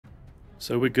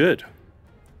So we're good.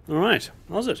 Alright,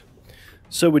 how's it?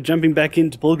 So we're jumping back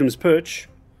into Pilgrims Perch,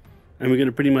 and we're going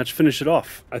to pretty much finish it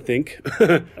off, I think.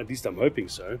 At least I'm hoping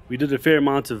so. We did a fair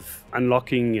amount of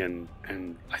unlocking, and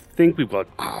I think we've got,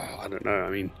 I don't know, I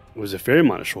mean, it was a fair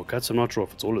amount of shortcuts. I'm not sure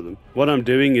if it's all of them. What I'm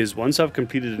doing is, once I've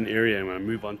completed an area and when I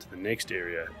move on to the next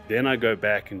area, then I go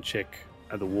back and check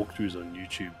other walkthroughs on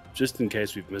YouTube, just in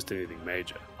case we've missed anything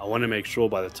major. I want to make sure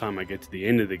by the time I get to the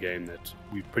end of the game that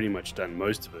we've pretty much done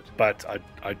most of it. But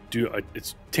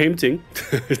it's tempting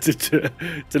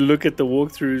to look at the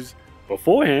walkthroughs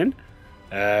beforehand,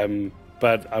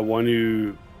 but I want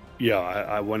to, yeah,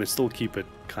 I want to still keep it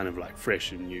kind of like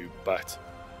fresh and new, but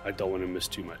I don't want to miss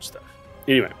too much stuff.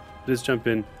 Anyway, let's jump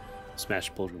in,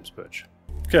 smash Pilgrims Perch.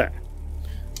 Okay,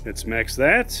 let's max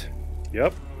that.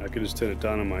 Yep, I can just turn it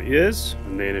down on my ears,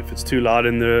 and then if it's too loud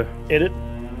in the edit,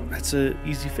 that's an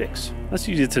easy fix. That's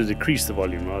easier to decrease the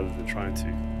volume rather than trying to,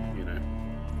 you know,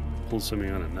 pull something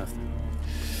out of nothing.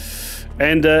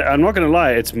 And I'm not going to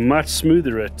lie, it's much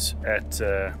smoother at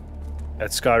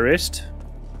Skyrest.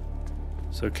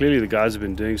 So clearly the guys have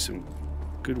been doing some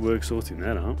good work sorting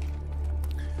that out.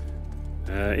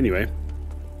 Anyway,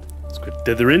 let's quit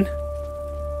dithering.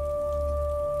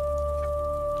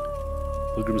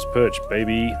 Pilgrims Perch,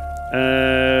 baby.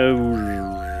 We're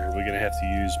going to have to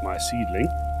use my seedling.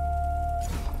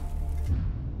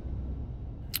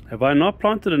 Have I not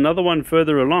planted another one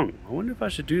further along? I wonder if I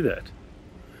should do that.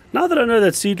 Now that I know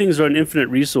that seedlings are an infinite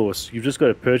resource, you've just got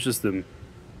to purchase them,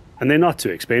 and they're not too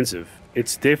expensive.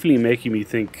 It's definitely making me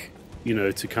think, you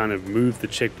know, to kind of move the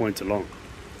checkpoint along.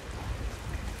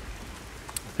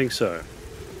 I think so.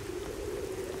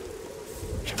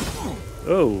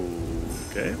 Oh,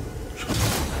 okay.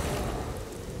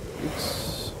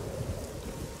 Oops.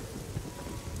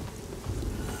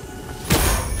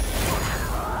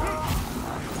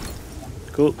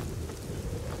 Cool.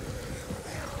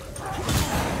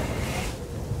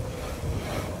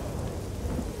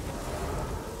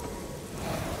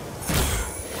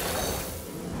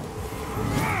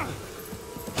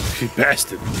 You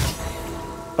bastard.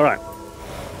 Alright.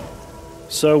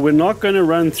 So we're not going to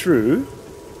run through.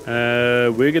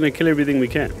 We're going to kill everything we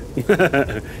can.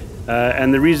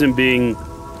 And the reason being,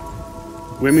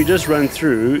 when we just run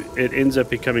through, it ends up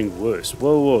becoming worse.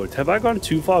 Whoa, whoa. Have I gone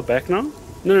too far back now?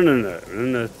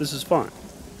 No. This is fine.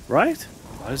 Right?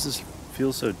 Why does this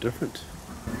feel so different?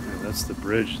 Okay, that's the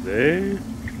bridge there.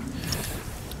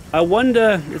 I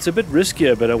wonder, it's a bit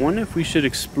riskier, but I wonder if we should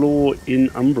explore in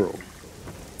Umbral.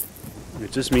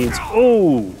 It just means,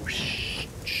 oh,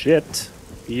 shit.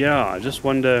 Yeah, I just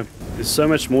wonder, there's so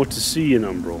much more to see in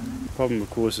Umbral. The problem, of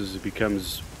course, is it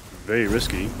becomes very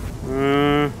risky.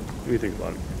 Let me think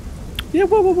about it. Yeah,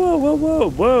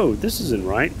 whoa, this isn't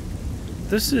right.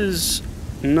 This is,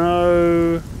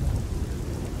 no,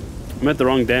 I'm at the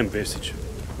wrong damn vestige.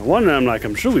 I wonder,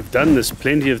 I'm sure we've done this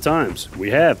plenty of times.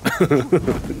 We have.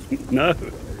 No,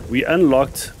 we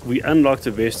unlocked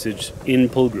a vestige in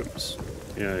Pilgrims.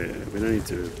 Yeah, we don't need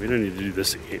to do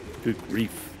this again. Good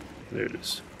grief. There it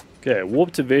is. Okay,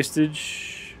 warp to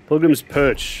vestige. Pilgrims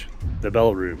Perch, the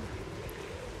bell room.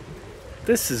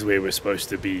 This is where we're supposed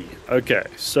to be. Okay,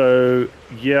 so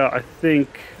yeah, I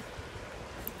think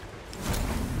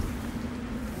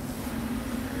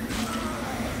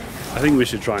we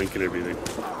should try and kill everything.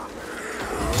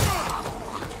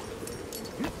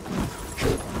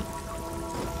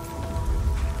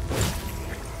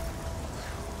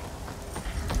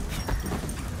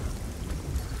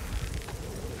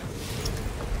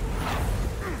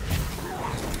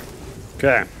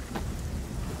 Okay.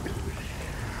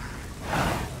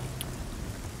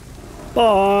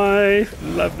 Bye!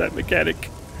 Love that mechanic.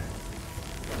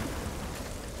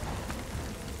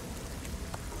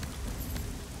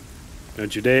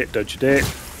 Don't you dare, don't you dare.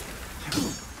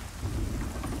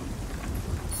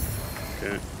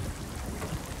 Okay.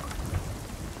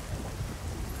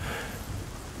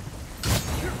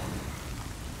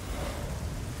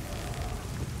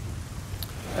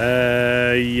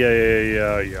 Yeah.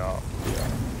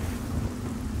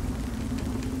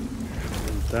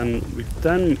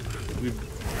 We've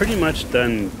pretty much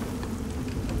done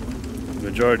the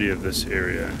majority of this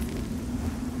area.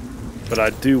 But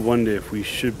I do wonder if we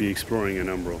should be exploring an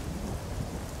Umbral.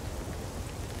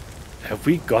 Have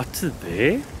we got to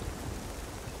there?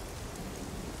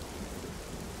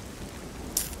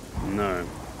 No.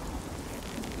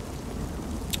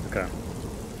 Okay.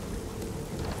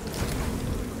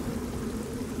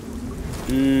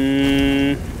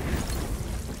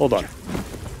 Hold on.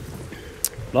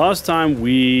 Last time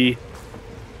we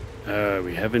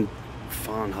haven't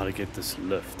found how to get this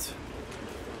lift.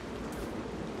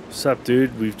 What's up,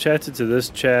 dude? We've chatted to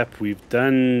this chap. We've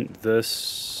done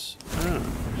this. Ah.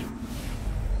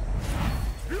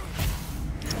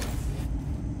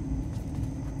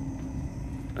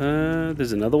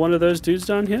 There's another one of those dudes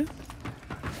down here.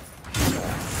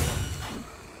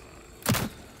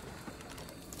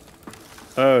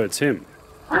 Oh, it's him.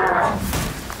 God.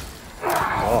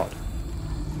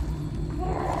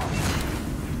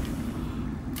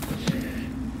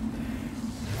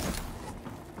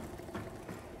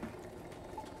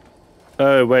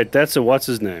 Oh, wait, that's a what's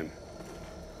his name?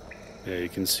 Yeah, you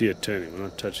can see it turning. We're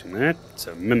not touching that. It's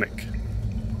a mimic.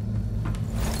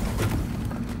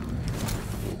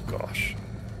 Oh, gosh.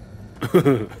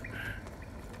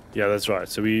 Yeah, that's right.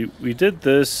 So we did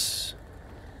this.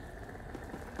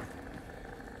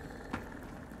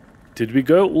 Did we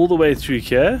go all the way through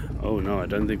here? Oh, no, I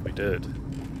don't think we did.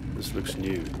 This looks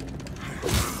new.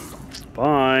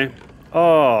 Bye.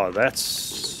 Oh,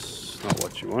 that's not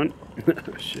what you want.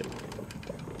 Shit.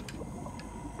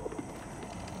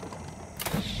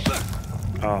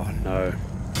 Oh, no.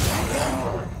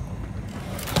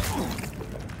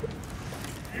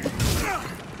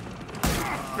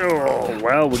 Oh,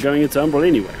 well, we're going into Umbral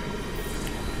anyway.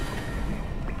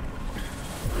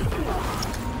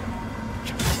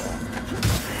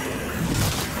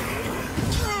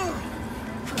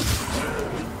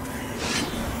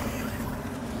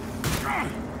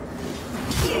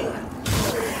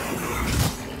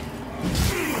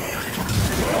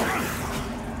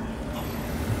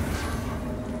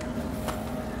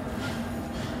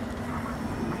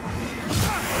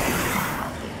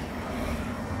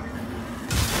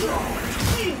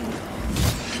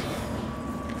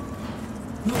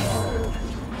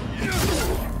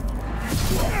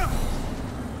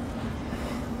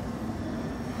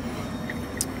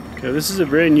 Okay, this is a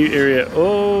very new area.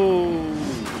 Oh,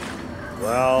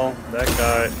 well, that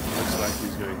guy looks like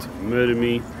he's going to murder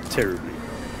me terribly.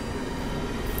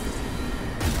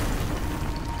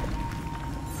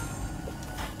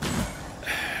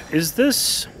 Is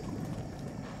this...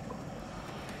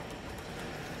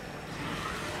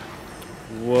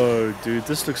 Whoa, dude,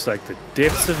 this looks like the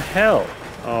depths of hell.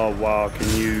 Oh, wow, can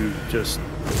you just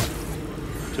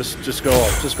go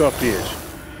off, just go off the edge.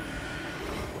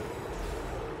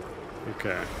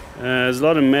 Okay, there's a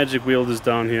lot of magic wielders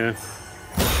down here.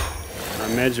 I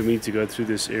imagine we need to go through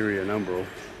this area in Umbral.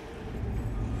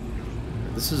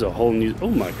 This is a whole new...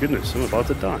 Oh my goodness, I'm about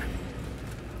to die.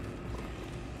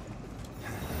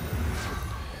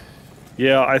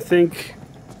 Yeah, I think...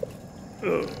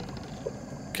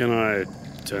 can I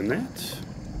turn that?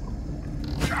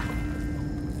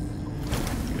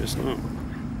 Guess not.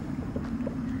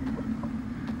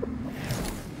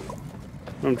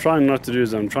 What I'm trying not to do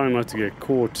is I'm trying not to get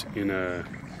caught in a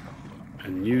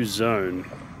new zone.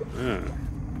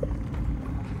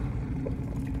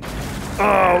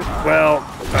 Oh, well.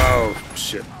 Oh,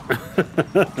 shit.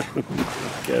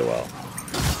 Okay, well.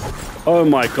 Oh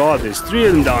my god, there's 3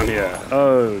 of them down here.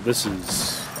 Oh, this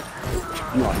is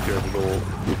not good at all.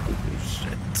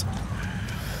 Shit.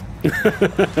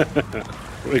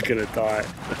 We're gonna die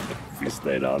if we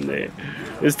stay down there.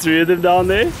 There's 3 of them down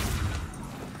there?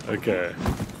 Okay.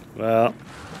 Well.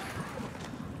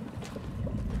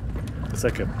 It's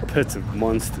like a pit of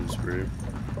monsters, bro.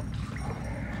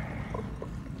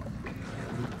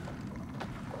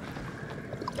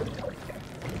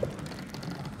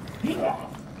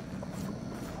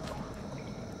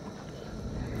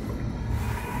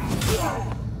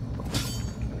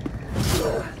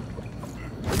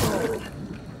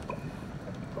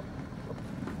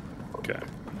 Okay.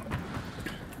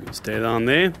 Stay down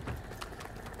there.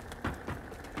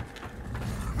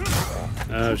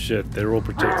 Oh shit, they're all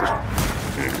protected.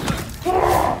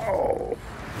 Oh,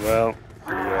 well,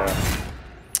 yeah.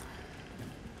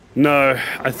 No,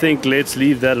 I think let's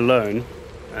leave that alone.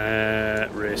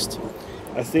 Rest.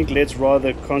 I think let's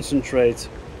rather concentrate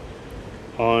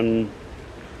on...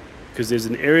 Because there's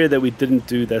an area that we didn't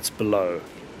do that's below.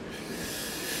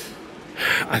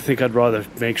 I think I'd rather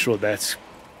make sure that's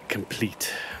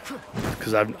complete.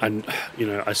 Because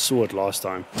I saw it last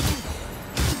time.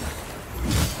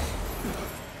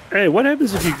 Hey, what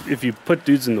happens if you put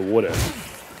dudes in the water?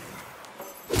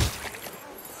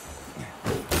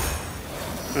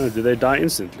 Oh, do they die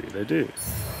instantly? They do.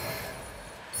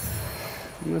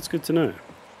 Well, that's good to know.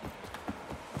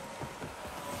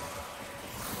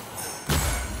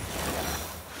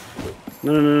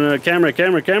 No, camera.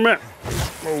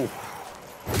 Oh.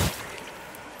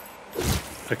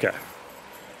 Okay.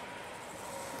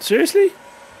 Seriously?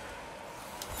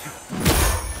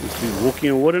 Be walking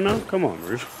in water now? Come on,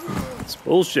 Rouge. It's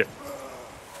bullshit.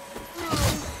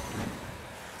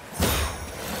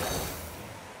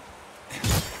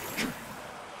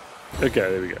 Okay,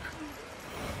 there we go.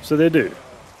 So they do.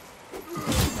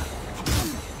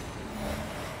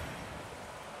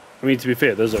 I mean, to be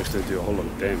fair, those actually do a whole lot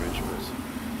of damage,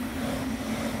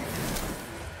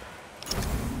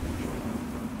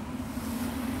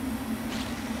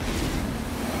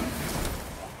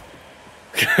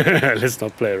 but... Let's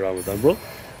not play around with Umbral.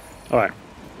 Alright.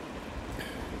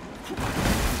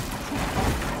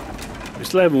 We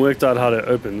still haven't worked out how to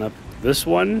open up this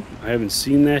one. I haven't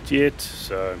seen that yet,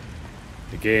 so...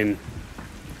 Again,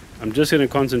 I'm just going to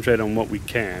concentrate on what we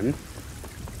can.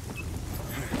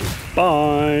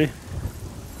 Bye!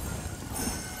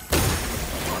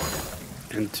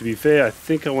 And to be fair, I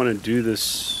think I want to do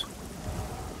this...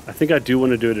 I think I do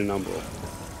want to do it in Umbral.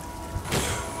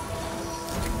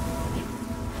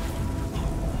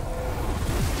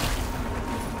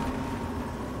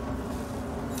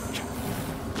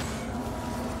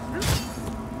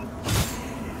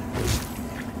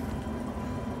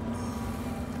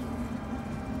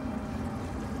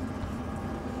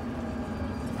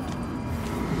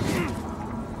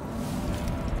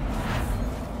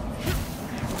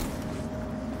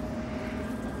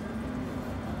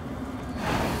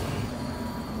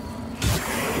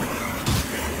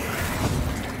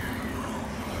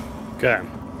 Okay.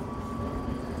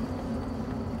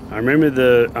 I remember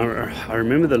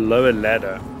the lower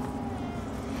ladder.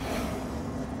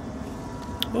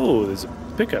 Oh, there's a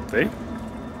pickup there.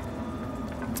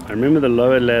 I remember the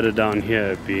lower ladder down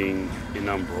here being in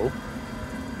Umbral.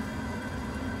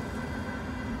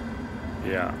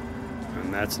 Yeah,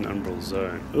 and that's an Umbral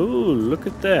zone. Ooh, look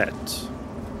at that.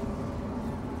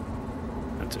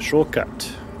 That's a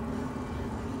shortcut.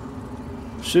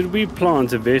 Should we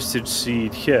plant a vestige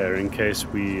seed here in case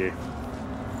we...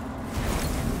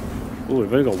 Oh,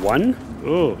 we've only got one?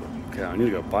 Oh, okay, I need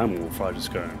to go buy more before I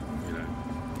just go, you know,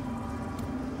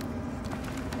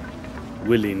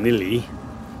 willy-nilly.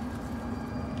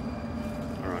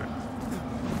 Alright.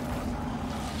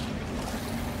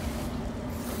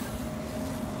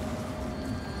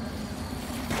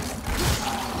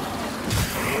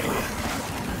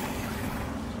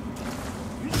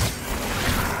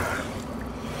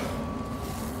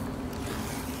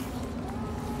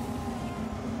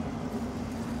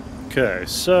 Okay,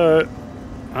 so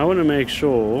I want to make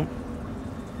sure.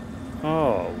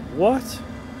 Oh, what?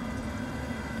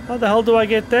 How the hell do I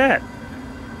get that?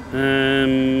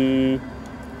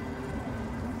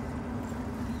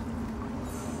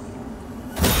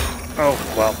 Oh,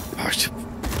 well.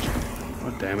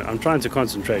 Oh, damn it. I'm trying to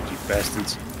concentrate, you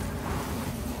bastards.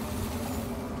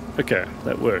 Okay,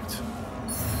 that worked.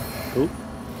 Oh.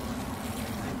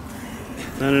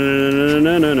 No.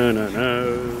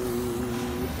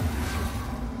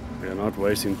 We're not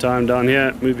wasting time down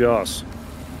here. Move your ass.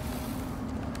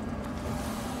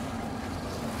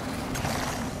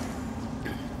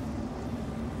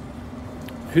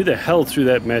 Who the hell threw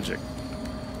that magic?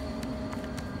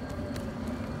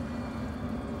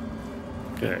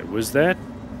 Okay, was that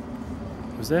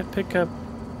pickup?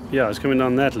 Yeah, it's coming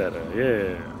down that ladder.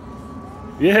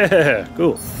 Yeah,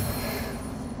 cool.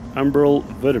 Umbral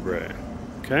vertebrae.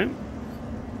 Okay.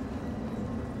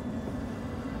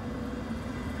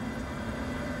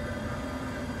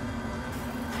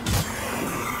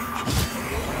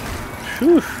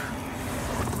 Whew.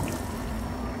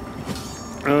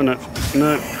 Oh no.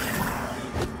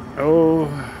 Oh.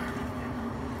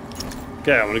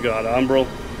 Okay, I'm gonna go out of Umbral.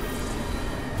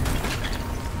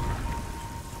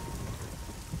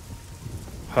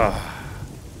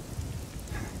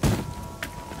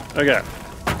 Okay.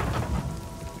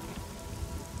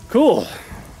 Cool.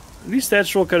 At least that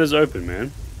shortcut is open,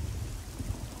 man.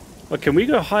 Well, can we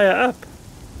go higher up?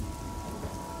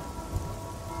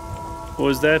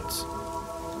 Or is that...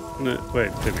 No,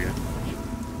 wait, there we go.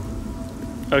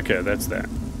 Okay, that's that.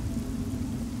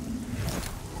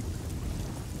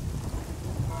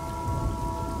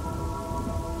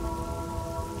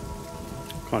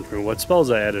 Can't remember what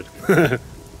spells I added.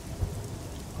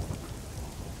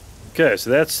 Okay, so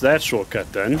that's that shortcut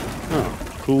done. Oh,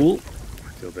 cool. I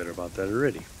feel better about that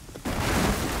already.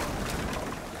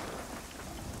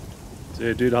 Is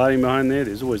there a dude hiding behind there?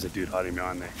 There's always a dude hiding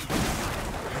behind there.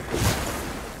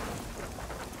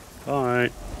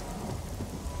 Alright.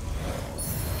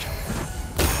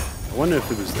 I wonder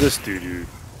if it was this dude who...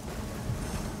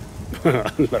 I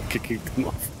love kicking them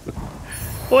off.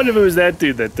 I wonder if it was that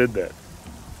dude that did that.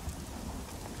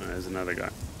 Oh, there's another guy.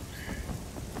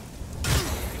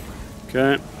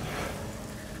 Okay.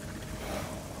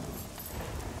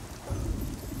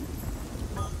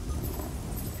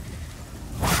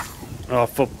 Oh,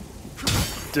 for...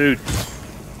 Dude.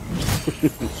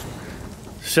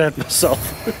 shat myself.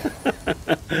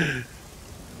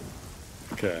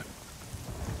 Okay.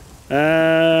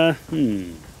 I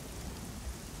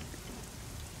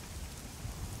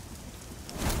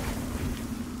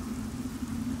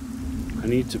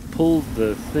need to pull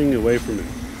the thing away from it.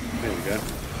 There we go.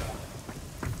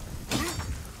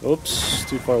 Oops,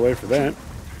 too far away for that.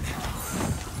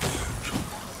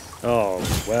 Oh,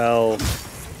 well.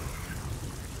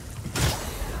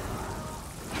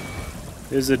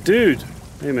 There's a dude.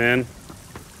 Hey, man.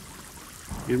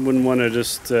 You wouldn't want to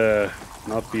just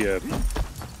not be a... No.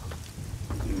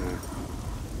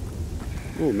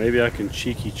 Oh, maybe I can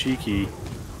cheeky. As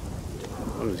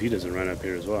long as he doesn't run up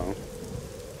here as well.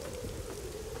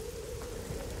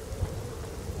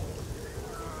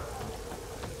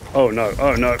 Oh, no.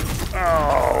 Oh, no.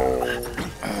 Oh!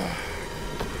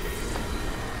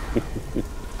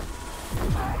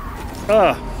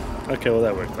 Ah! Okay, well,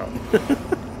 that worked out.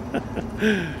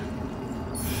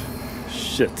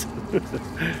 Shit.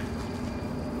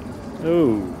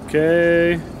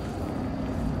 Okay.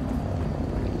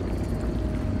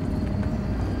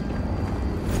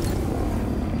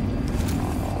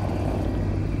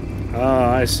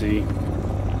 Ah, I see.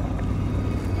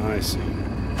 I see.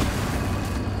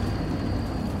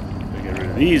 Get rid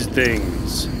of these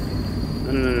things.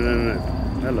 No.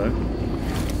 Hello.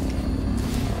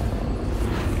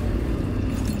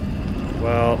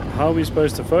 Well, how are we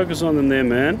supposed to focus on them there,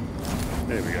 man?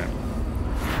 There we go.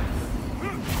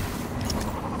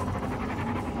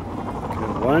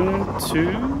 Okay, 1,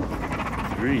 2,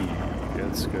 3.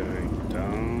 That's going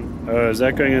down. Oh, is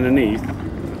that going underneath?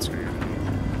 That's going underneath.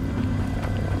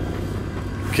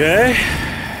 Okay.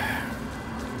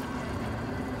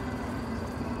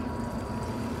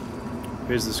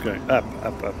 Where's this going? Up.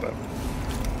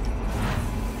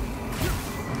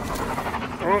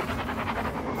 Oh.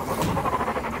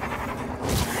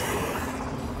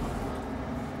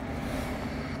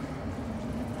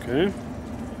 Okay.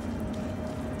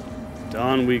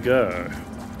 Down we go.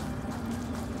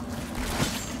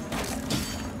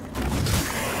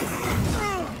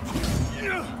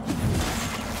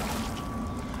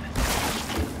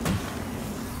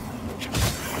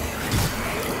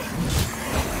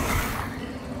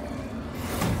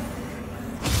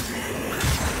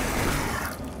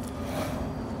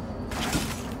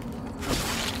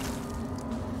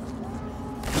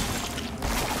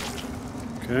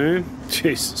 Okay.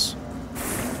 Jesus.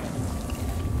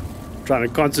 Trying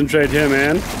to concentrate here,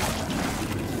 man.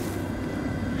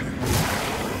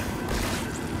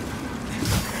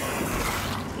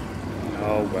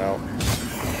 Oh, well.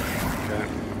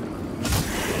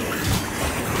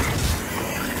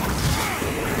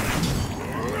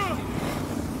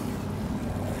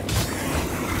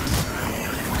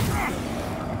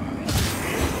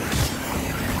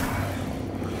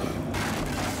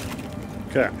 Okay.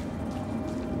 Okay.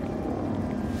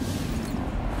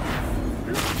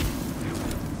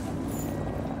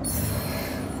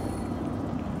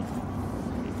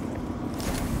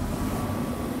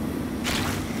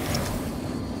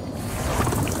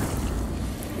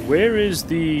 Where is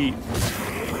the...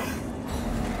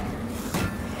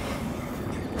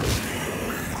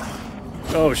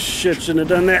 Oh shit, shouldn't have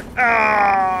done that.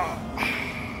 Ah!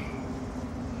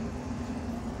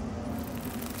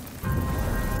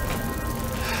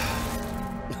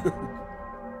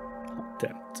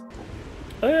 Damn it.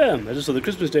 Oh yeah, I just saw the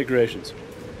Christmas decorations.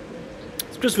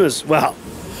 It's Christmas, well,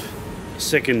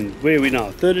 where are we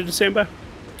now? 3rd of December?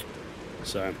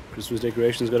 So, Christmas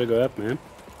decorations gotta go up, man.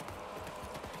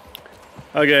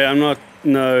 Okay, I'm not...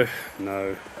 No.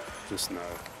 Just no.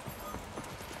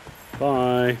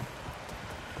 Bye.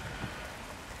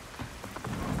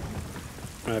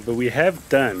 Alright, but we have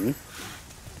done...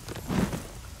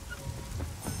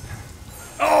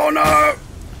 Oh no!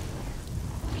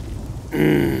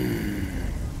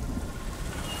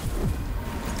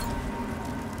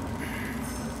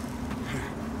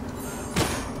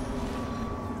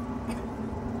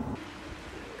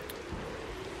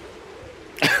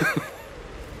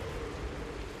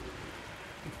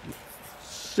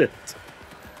 Shit.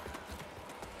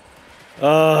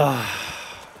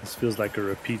 This feels like a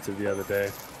repeat of the other day.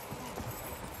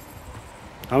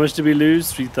 How much did we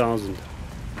lose? 3,000.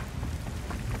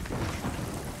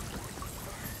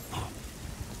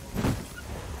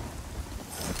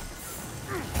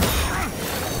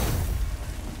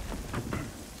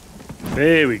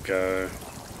 There we go.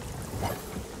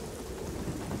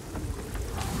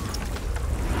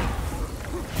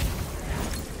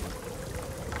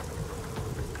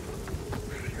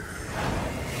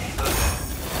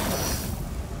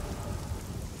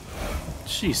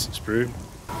 Jesus, bro.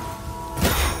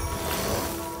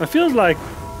 I feel like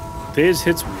Theirs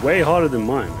hits way harder than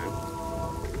mine,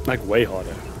 man. Like, way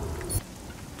harder.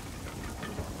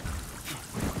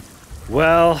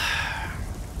 Well,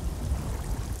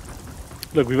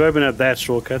 look, we've opened up that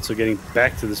shortcut, so getting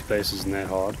back to this place isn't that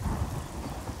hard.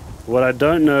 What I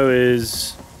don't know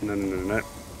is... No.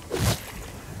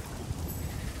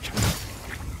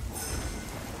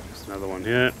 There's another one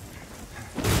here.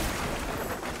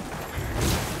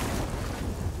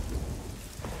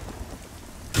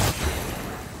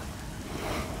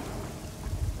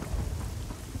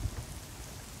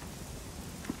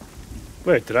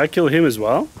 Wait, did I kill him as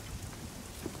well?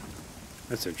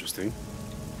 That's interesting.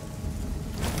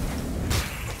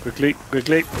 Quickly.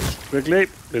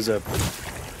 There's a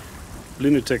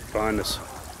lunatic behind us.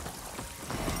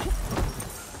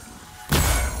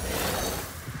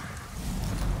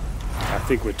 I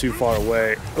think we're too far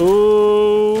away.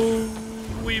 Oh,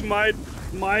 we might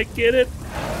get it.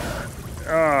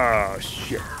 Oh,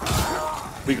 shit.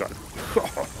 We got it.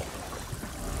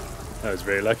 That was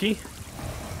very lucky.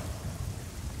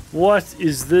 What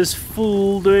is this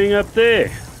fool doing up there?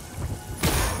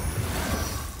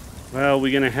 Well,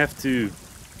 we're gonna have to...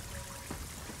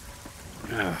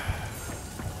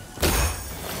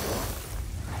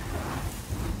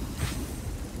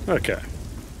 Okay.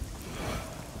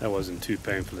 That wasn't too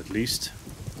painful, at least.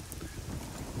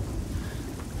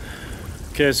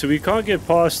 Okay, so we can't get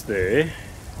past there.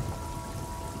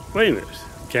 Wait a minute.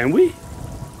 Can we?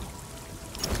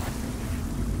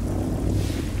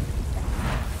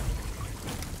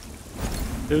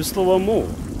 There was still one more.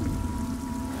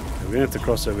 We're gonna have to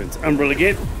cross over into Umbral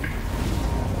again.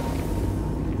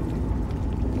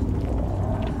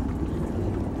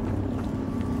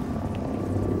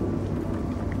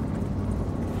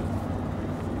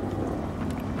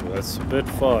 Well, that's a bit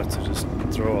far to just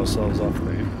throw ourselves off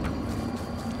there.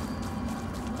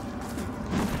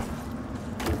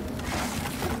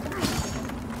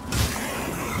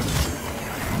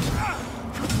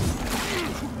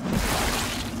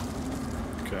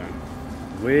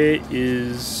 Where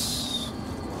is...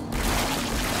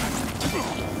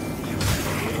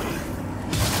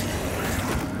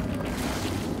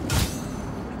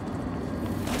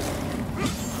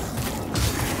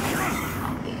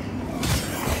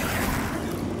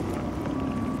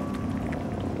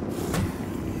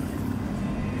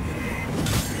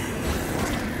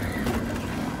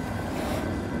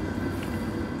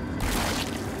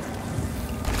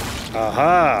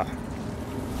 Aha!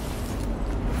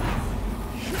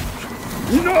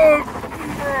 No!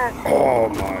 Oh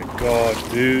my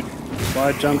god, dude. If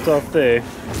I jumped off there,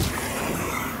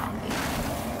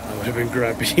 I would have been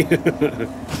grumpy.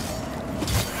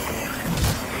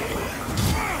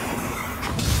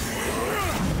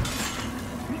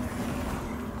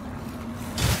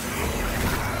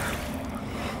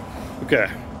 Okay.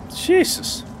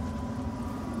 Jesus.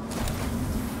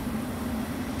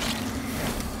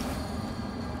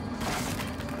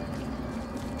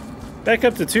 Back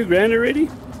up to $2,000 already?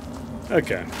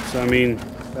 Okay, so I mean,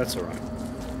 that's alright.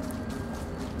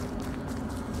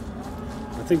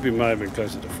 I think we might have been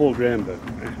closer to $4,000, but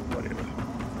whatever.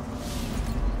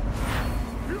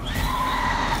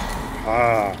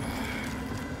 Ah.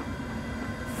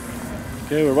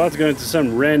 Okay, we're about to go into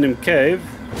some random cave,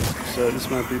 so this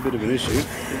might be a bit of an issue.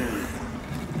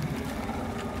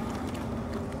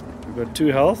 We've got 2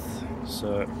 health,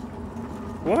 so...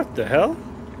 What the hell?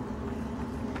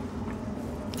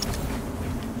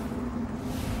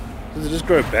 Does it just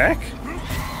grow back?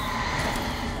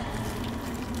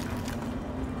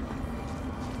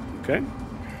 Okay.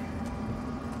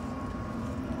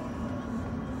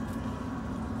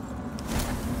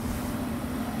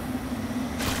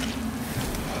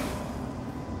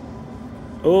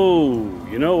 Oh,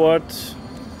 you know what?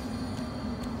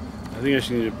 I think I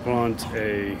should need to plant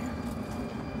a...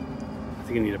 I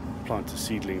think I need to plant a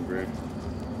seedling brew.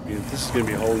 I mean, this is going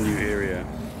to be a whole new area.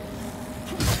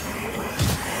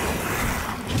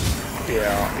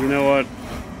 Yeah, you know what?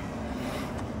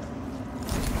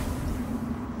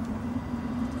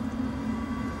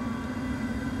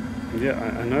 Yeah,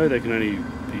 I know they can only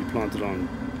be planted on...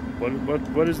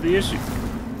 What is the issue?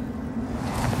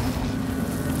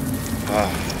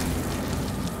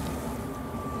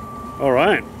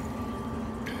 Alright.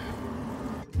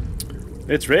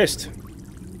 Let's rest.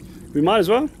 We might as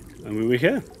well. I mean, we're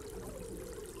here.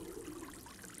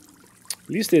 At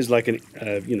least there's like an,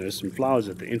 you know, some flowers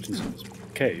at the entrance of this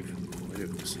cave.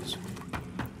 Whatever this is.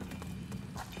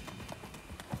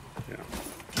 Yeah.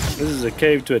 This is a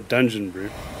cave to a dungeon, bro.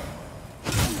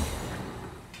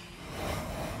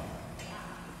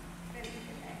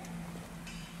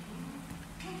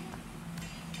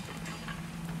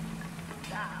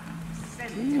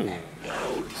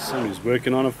 Somebody's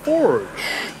working on a forge.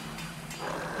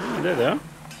 Oh, there they are.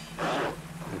 Oh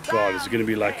god, it's going to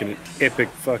be like an epic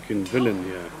fucking villain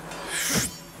here.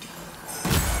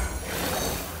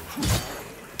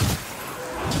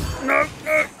 No,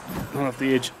 no! Not off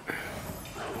the edge.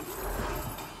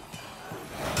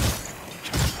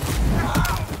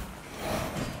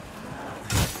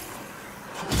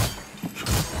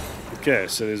 Okay,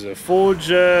 so there's a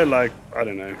forger, like, I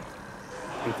don't know.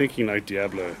 I'm thinking like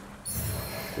Diablo.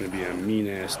 Gonna be a mean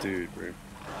ass dude, bro.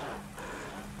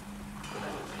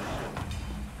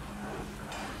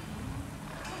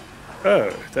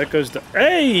 Oh, that goes down.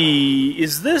 Hey,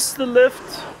 is this the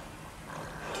lift?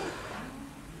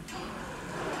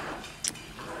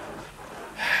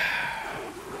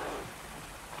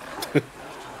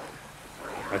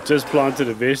 I just planted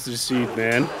a vestige seed,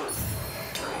 man.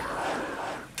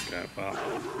 Okay, wow.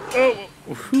 Oh,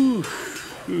 whew.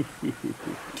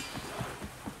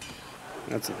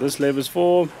 That's what this lever's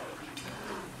for.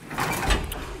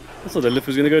 I thought the lift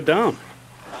was going to go down.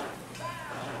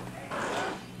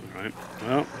 Alright,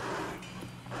 well.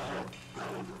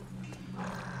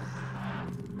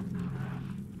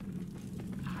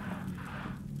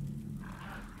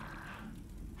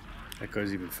 That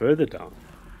goes even further down.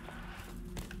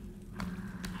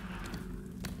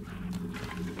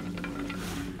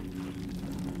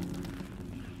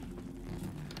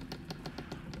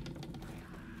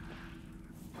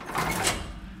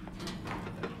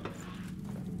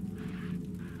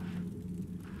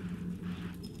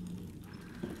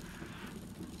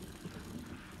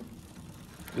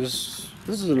 This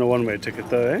isn't a one-way ticket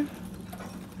though, eh?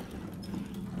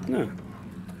 No.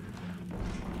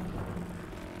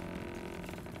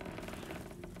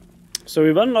 So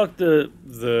we've unlocked the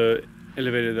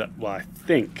elevator that, well, I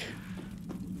think.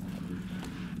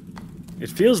 It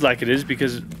feels like it is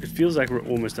because it feels like we're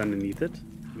almost underneath it.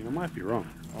 I mean, I might be wrong.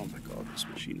 Oh my god, this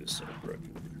machine is so broken.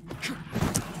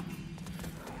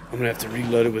 I'm gonna have to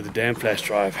reload it with a damn flash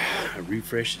drive. A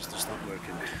refresh is just not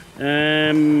working.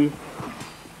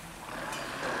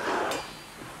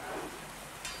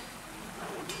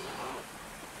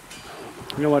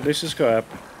 You know what, let's just go up.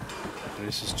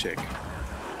 Let's just check.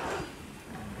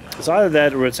 It's either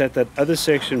that or it's at that other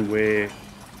section where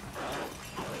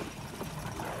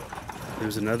there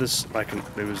was another,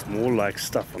 there was more like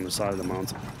stuff on the side of the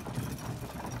mountain.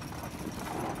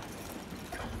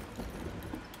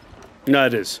 No,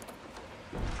 it is.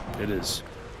 It is.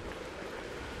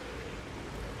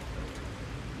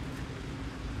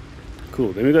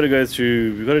 Cool, then we've got to go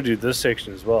through, we've got to do this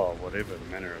section as well, whatever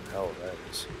manner of hell that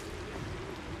is.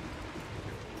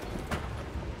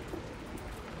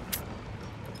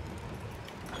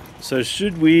 So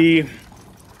should we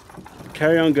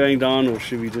carry on going down or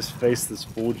should we just face this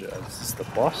forger? Is this the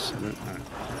boss? I don't know.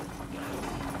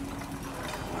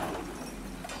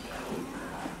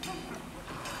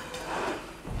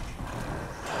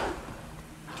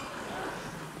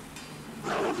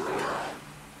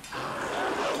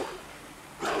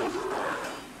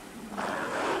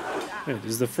 Wait,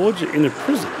 is the forger in a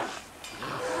prison?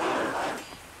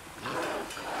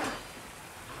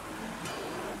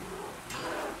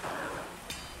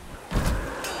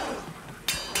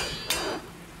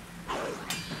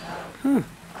 Huh.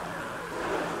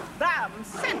 Damn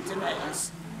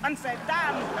sentinels and their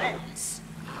damn bells.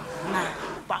 Mad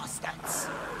bastards.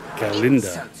 Galinda.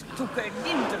 Insult to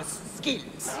Galinda's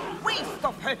skills. Waste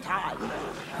of her time.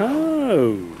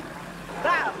 Oh.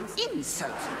 Damn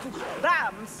insult to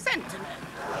damn sentinel.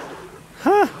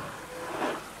 Huh.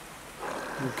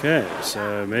 Okay,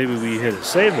 so maybe we hit a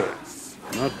saber,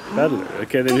 not battler.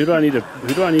 Okay, then who do I need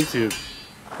to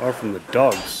apart from the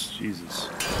dogs? Jesus.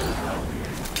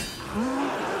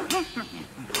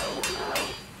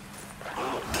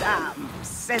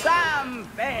 Damn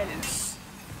bells.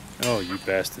 Oh, you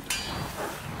bastard.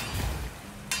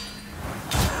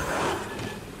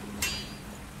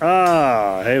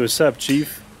 Ah, hey, what's up,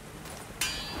 Chief?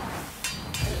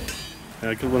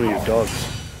 I killed one of your dogs.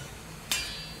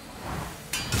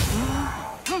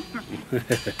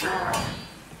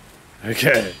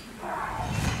 Okay.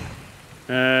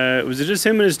 Was it just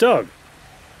him and his dog?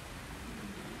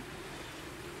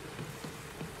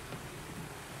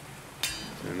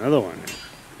 There's another one here.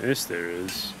 Yes, there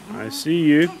is. I see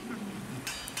you.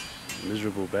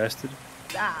 Miserable bastard.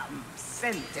 Damn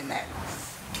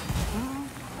sentinels.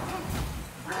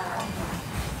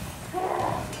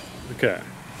 Okay.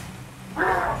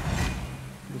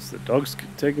 Guess the dog's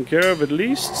taken care of at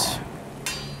least.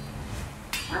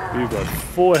 We've got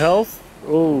 4 health.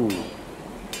 Oh.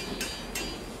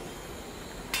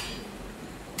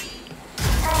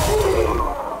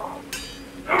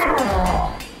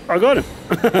 I got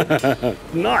him.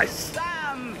 Nice.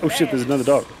 Oh shit, there's another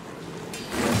dog.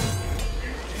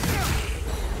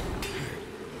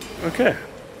 Okay.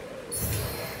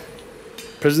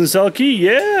 Prison cell key,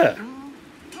 yeah.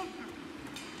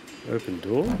 Open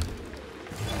door.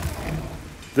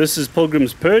 This is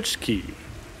Pilgrims Perch key.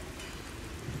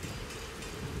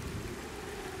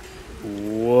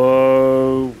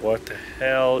 Whoa, what the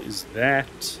hell is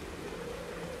that?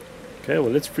 Okay,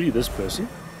 well, let's free this person.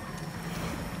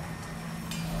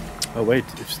 Oh, wait,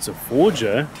 if it's a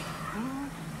forger...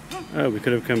 Oh, we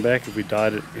could have come back if we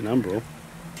died in Umbral.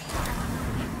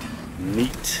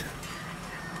 Neat.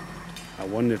 I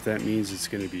wonder if that means it's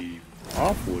going to be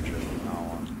our forger from now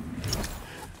on.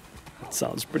 That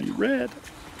sounds pretty rad.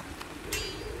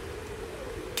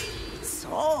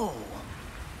 So,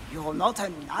 you're not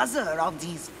another of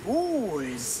these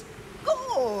fools.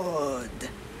 Good.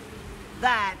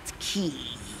 That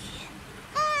key.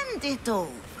 Hand it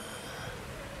over.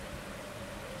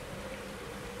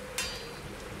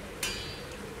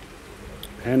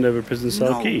 Hand over prison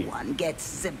cell key. No one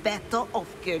gets the better of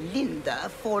Gerlinda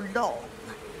for long.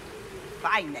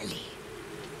 Finally,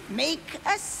 make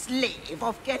a slave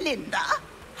of Gerlinda.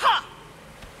 Ha!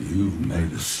 You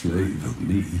made a slave of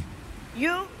me.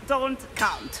 You don't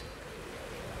count.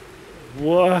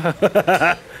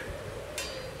 What?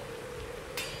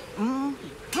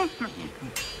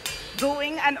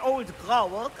 Doing an old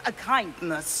Grauerk a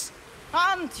kindness.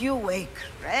 Aren't you a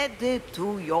credit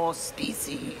to your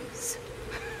species?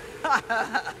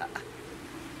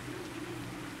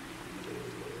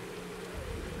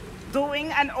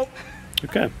 Doing an old...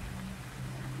 Okay.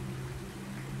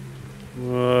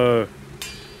 Whoa.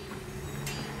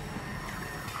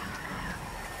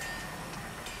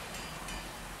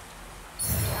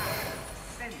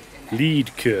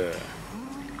 Lead cure.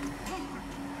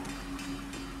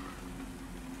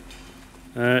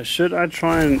 Should I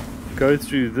try and go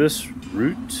through this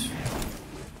route?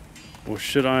 Or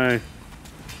should I...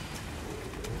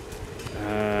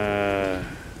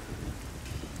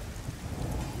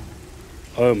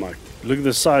 Oh my... Look at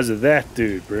the size of that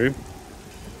dude, bro.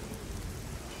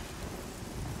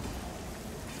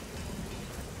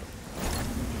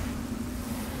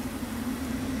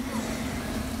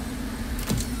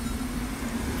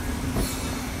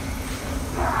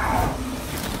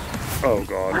 Oh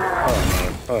god.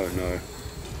 Oh no. Oh no.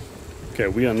 Okay,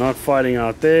 we are not fighting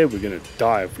out there. We're gonna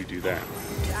die if we do that.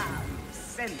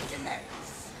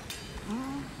 Sentinels.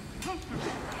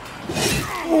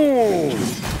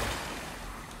 Oh!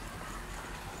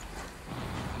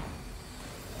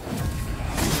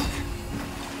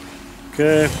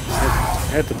 Okay,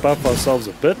 had to buff ourselves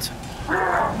a bit.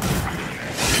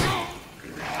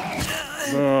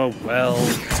 Oh well,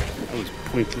 that was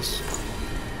pointless.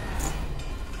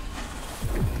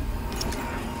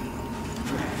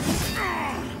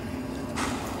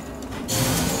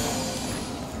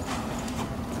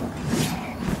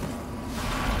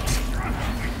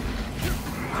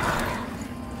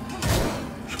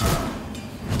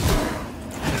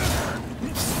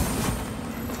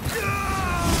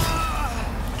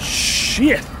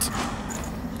 Shit!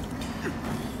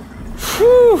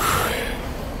 Whew.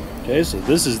 Okay, so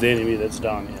this is the enemy that's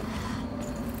down here.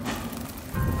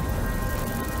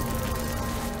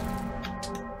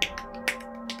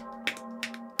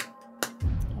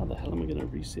 How the hell am I gonna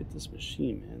reset this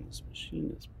machine, man? This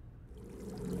machine is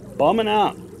bombing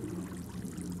out.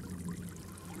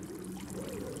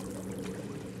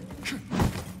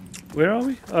 Where are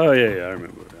we? Oh yeah, I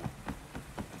remember.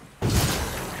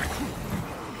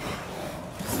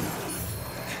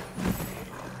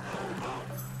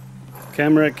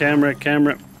 Camera, camera,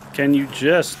 camera. Can you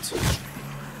just...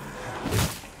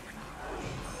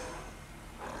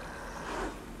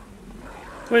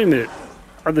 Wait a minute.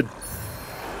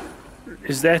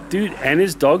 Is that dude and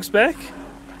his dogs back?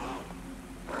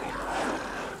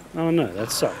 Oh no, that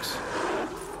sucks.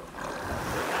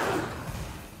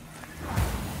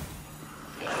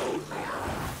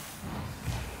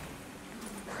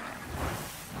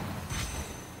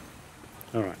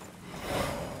 Alright.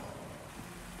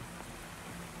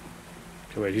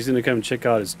 Okay, wait, he's gonna come check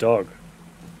out his dog.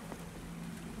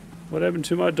 What happened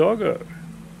to my doggo?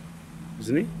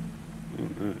 Isn't he? Oh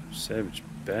no, savage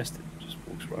bastard. Just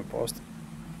walks right past him.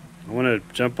 I want to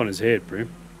jump on his head, bro.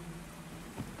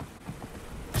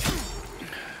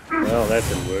 Well, that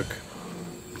didn't work.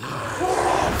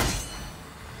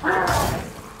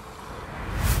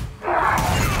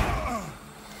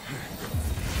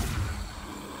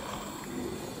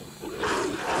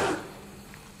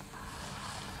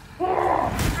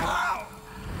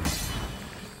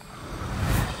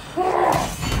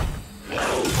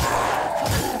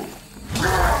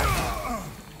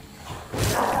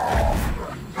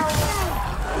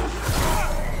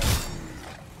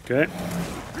 Okay.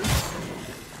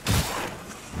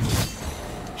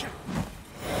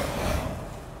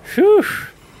 Phew.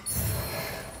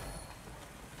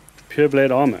 Pure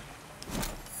blade armor.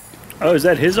 Oh, is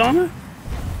that his armor?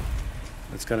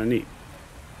 That's kind of neat.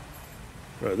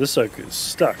 Bro, this sucker is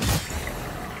stuck.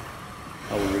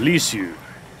 I will release you.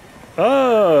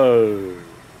 Oh.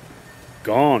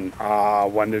 Gone. Ah, I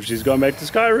wonder if she's gone back to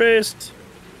Skyrest.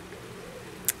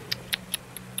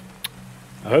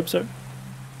 I hope so.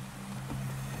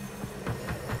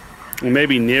 Or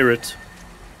maybe near it.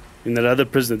 In that other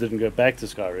prisoner didn't go back to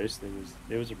Skyrest.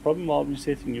 There was a problem while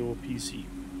resetting your PC.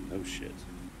 Oh shit.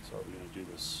 So we're gonna do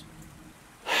this.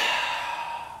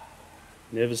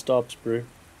 Never stops, bro.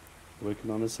 Working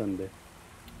on a Sunday.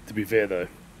 To be fair though,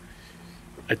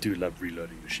 I do love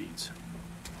reloading machines.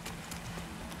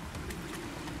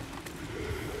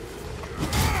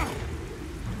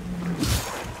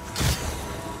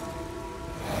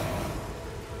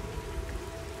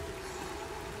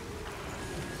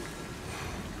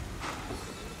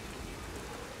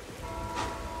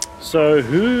 So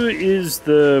who is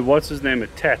the, what's his name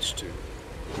attached to?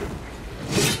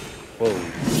 Whoa,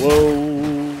 whoa.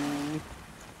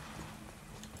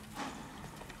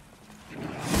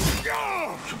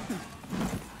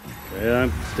 Okay,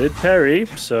 I did parry,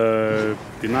 so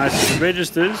be nice if it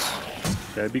registers.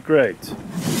 That'd be great.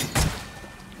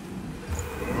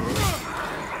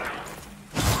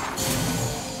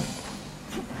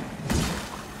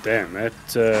 Damn,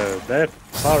 that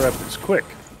power up is quick.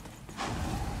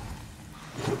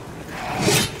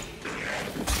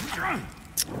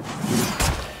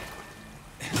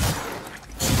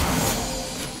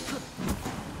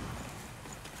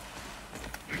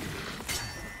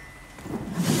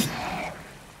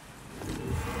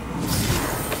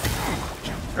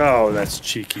 Oh, that's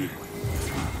cheeky.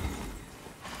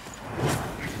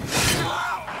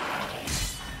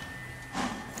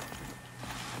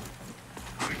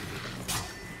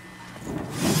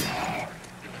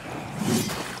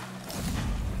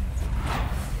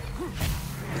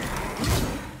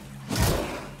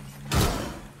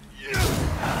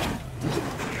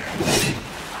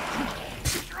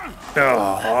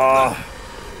 Oh.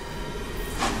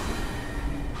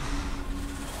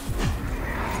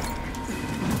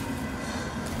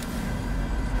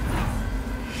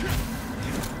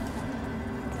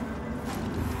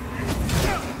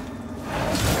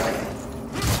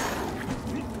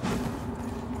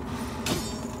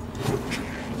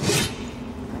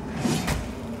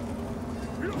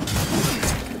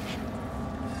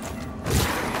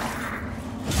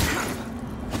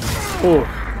 Oh.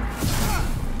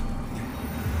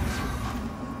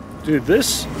 Dude,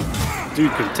 this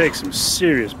dude can take some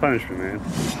serious punishment, man.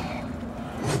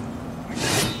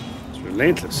 It's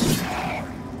relentless.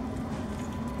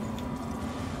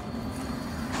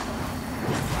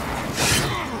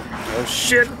 Oh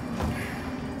shit!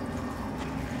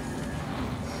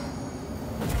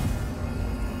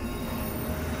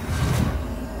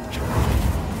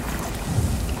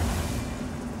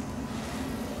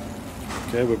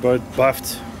 Okay, we're both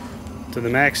buffed to the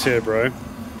max here, bro.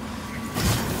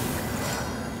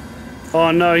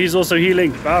 Oh no, he's also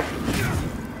healing. Up.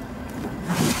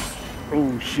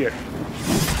 Oh shit.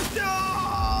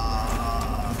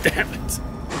 Damn it.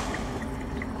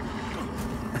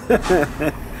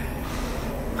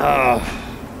 Oh,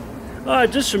 I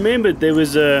just remembered there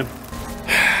was a...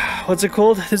 What's it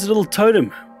called? There's a little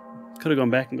totem. Could have gone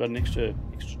back and got an extra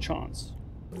chance.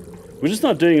 We're just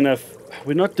not doing enough...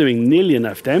 We're not doing nearly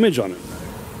enough damage on him.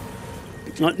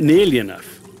 Not nearly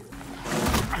enough.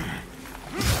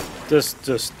 Just.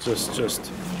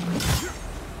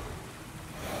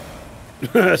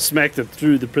 Smacked it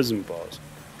through the prison bars.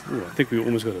 Ooh, I think we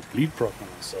almost got a bleed proc on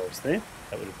ourselves there.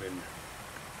 That would have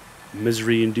been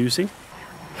misery-inducing.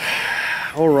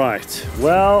 Alright,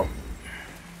 well...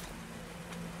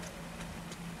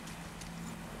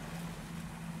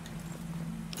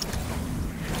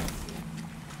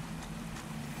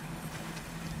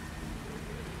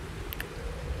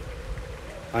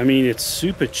 I mean, it's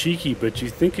super cheeky, but you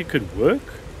think it could work?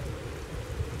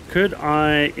 Could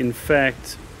I, in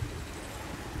fact,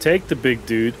 take the big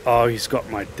dude? Oh, he's got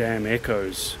my damn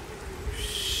echoes.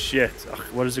 Shit. Ugh,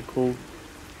 what is it called?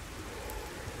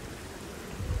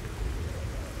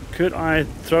 Could I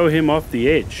throw him off the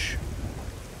edge?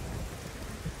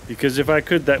 Because if I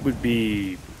could, that would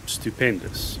be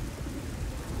stupendous.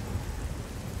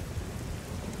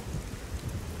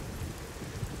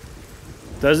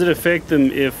 Does it affect them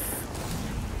if...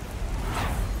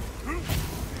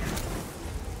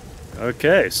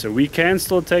 Okay, so we can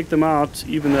still take them out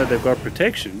even though they've got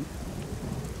protection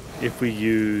if we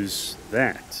use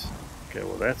that. Okay,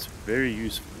 well that's very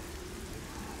useful.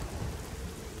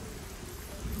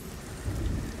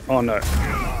 Oh no.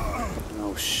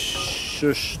 Oh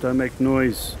shush, don't make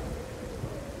noise.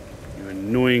 You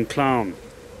annoying clown.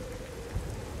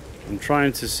 I'm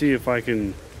trying to see if I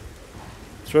can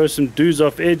throw some dudes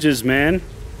off edges, man.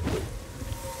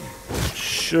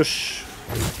 Shush.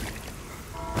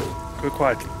 Go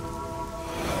quietly.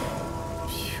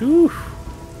 Phew.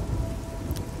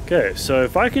 Okay, so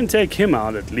if I can take him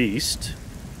out at least.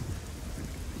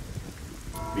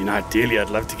 I mean, ideally I'd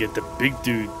love to get the big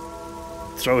dude,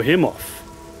 throw him off.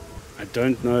 I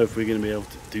don't know if we're going to be able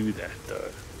to do that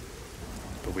though.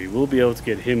 But we will be able to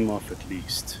get him off at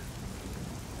least.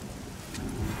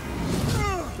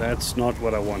 That's not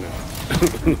what I wanted.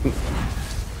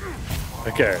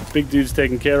 Okay, big dude's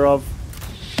taken care of.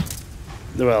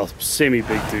 Well,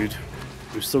 semi-big dude.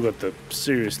 We've still got the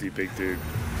seriously big dude.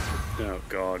 Oh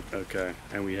god, okay.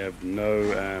 And we have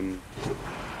no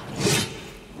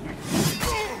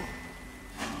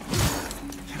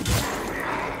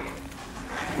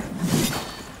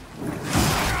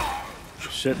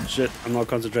Shit, I'm not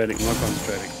concentrating,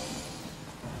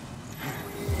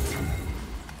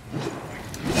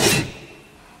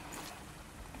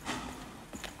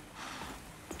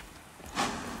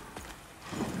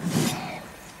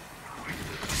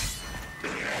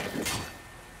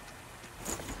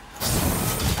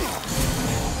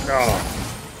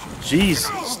 Oh,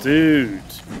 Jesus, dude.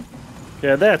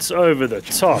 Yeah, that's over the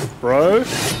top, bro.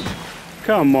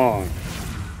 Come on.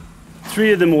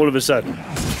 3 of them all of a sudden.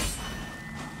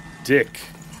 Dick.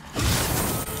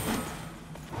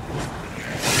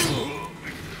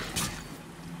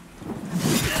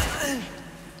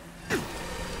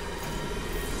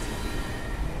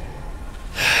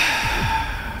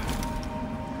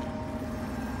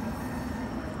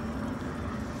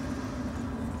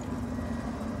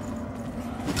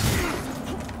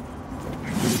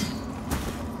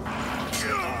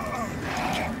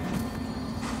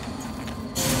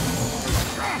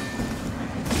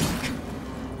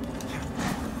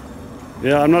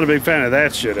 Yeah, I'm not a big fan of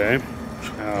that shit, eh?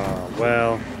 Oh,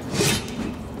 well.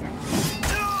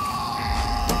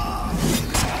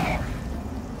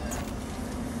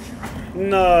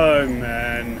 No,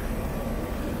 man.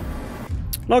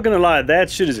 Not gonna lie, that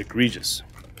shit is egregious.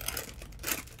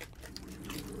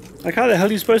 Like, how the hell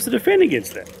are you supposed to defend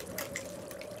against that?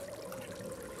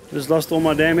 I just lost all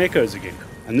my damn echoes again.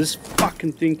 And this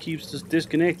fucking thing keeps us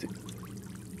disconnected.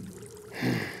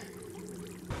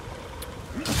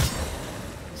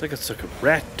 It's like a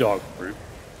rat dog, bro.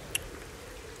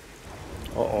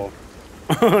 Uh-oh.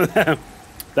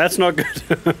 That's not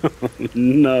good.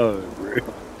 No, bro.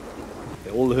 They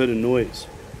all heard a noise.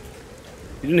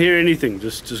 You didn't hear anything.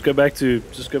 Just go back to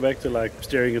like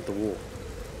staring at the wall.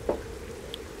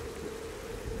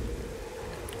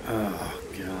 Oh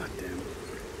god damn.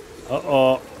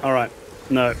 Uh-oh. Alright.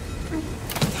 No.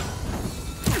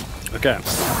 Okay.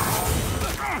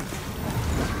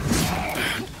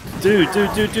 Dude.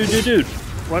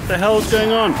 What the hell is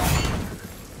going on?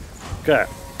 Okay.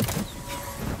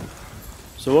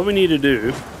 So what we need to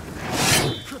do...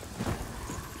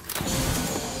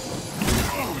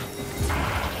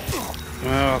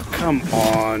 Oh, come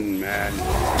on, man.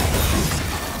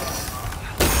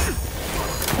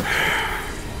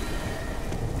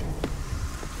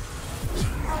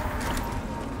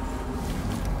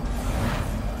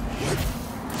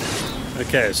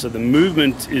 Okay, so the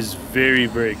movement is very,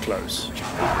 very close.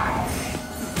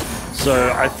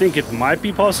 So I think it might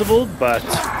be possible, but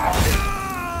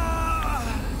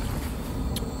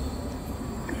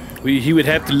he would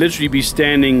have to literally be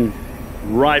standing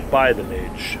right by the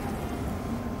ledge.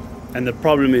 And the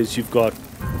problem is you've got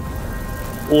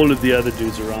all of the other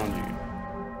dudes around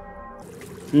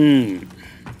you.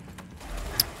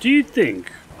 Do you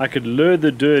think I could lure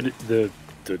the dude, Do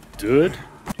you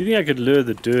think I could lure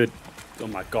the dude? Oh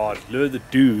my god, lure the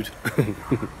dude,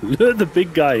 lure the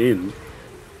big guy in,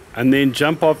 and then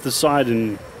jump off the side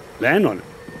and land on it.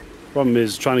 Problem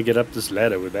is trying to get up this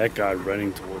ladder with that guy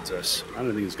running towards us. I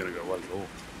don't think it's going to go well at all.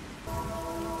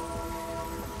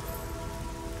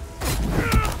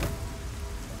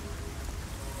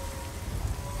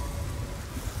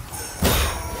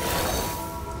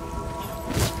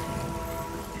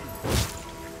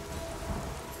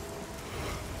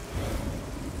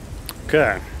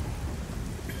 Okay.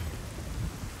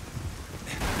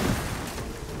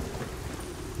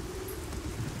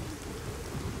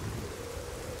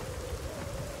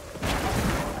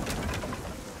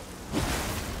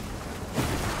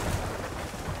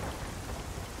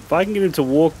 If I can get him to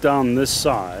walk down this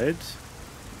side,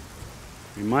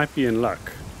 we might be in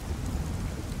luck.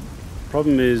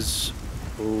 Problem is,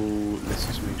 Oh, let's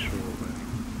just make sure.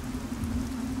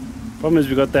 Problem is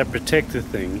we got that protector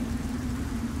thing.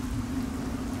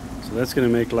 So that's going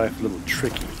to make life a little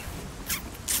tricky.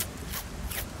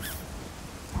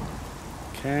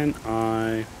 Can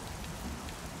I...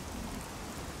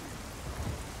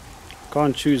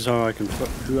 Can't choose how I can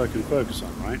who I can focus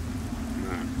on, right?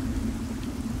 No.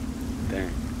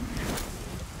 Dang.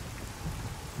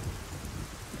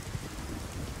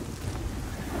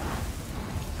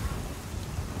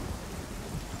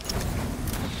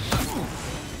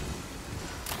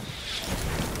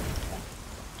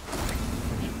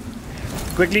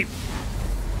 Quickly.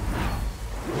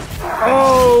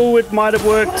 Oh, it might have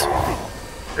worked.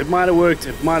 It might have worked.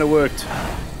 It might have worked.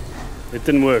 It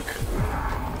didn't work.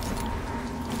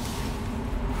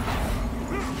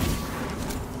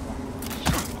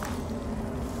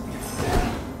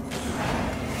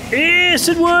 Yes,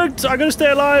 it worked! I gotta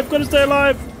stay alive, gotta stay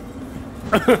alive!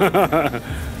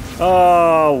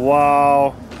 Oh,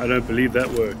 wow. I don't believe that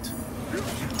worked.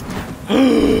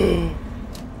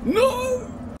 No!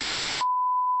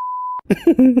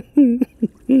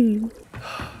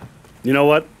 You know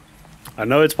what? I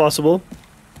know it's possible.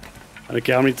 I don't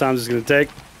care how many times it's gonna take.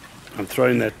 I'm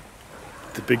throwing the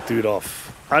big dude off.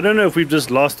 I don't know if we've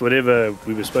just lost whatever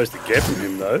we were supposed to get from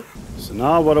him though. So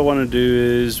now what I want to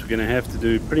do is we're going to have to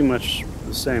do pretty much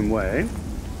the same way.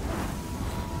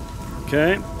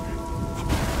 Okay.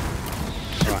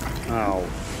 Right. Ow.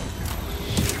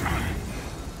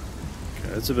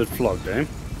 Okay, that's a bit flogged, eh?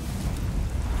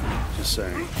 Just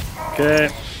saying. Okay.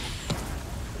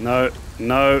 No.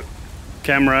 No.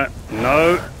 Camera.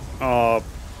 No. Oh,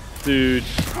 dude.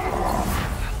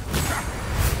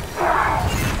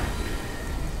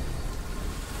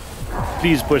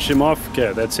 Please push him off.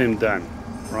 Okay, that's him done.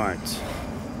 Right.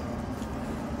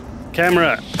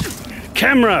 Camera!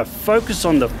 Camera! Focus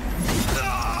on the...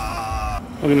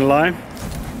 I'm not gonna lie.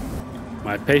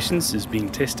 My patience is being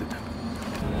tested.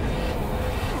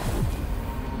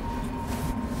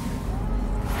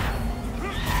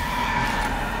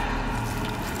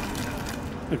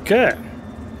 Okay.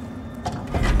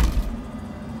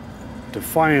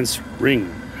 Defiance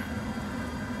Ring.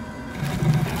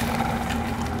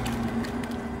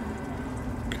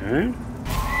 Okay.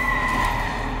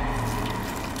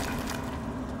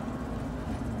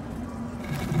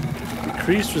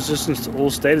 Increased resistance to all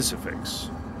status effects.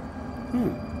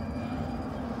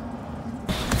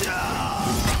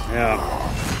 Yeah.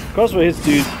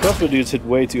 Crossbow dudes hit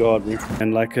way too hard,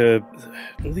 and like all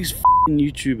these f***ing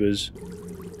YouTubers.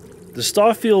 The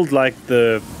Starfield, like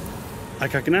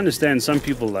I can understand some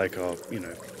people like, oh, you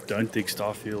know, don't dig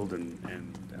Starfield and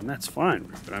that's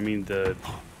fine. But I mean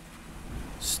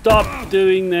stop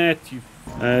doing that.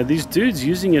 These dudes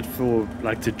using it for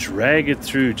like to drag it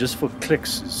through just for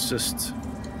clicks is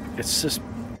it's just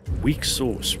weak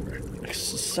sauce, bro. It's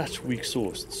such weak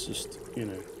sauce. It's just, you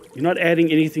know, you're not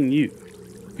adding anything new.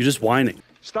 You're just whining.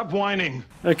 Stop whining.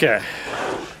 Okay.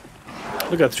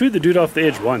 Look, I threw the dude off the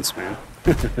edge once, man.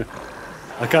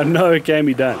 Like I know it can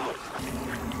be done.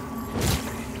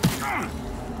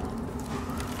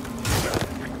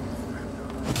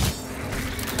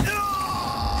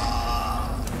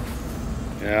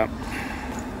 Yeah.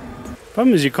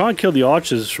 Problem is you can't kill the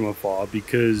archers from afar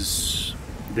because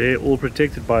they're all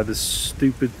protected by this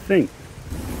stupid thing.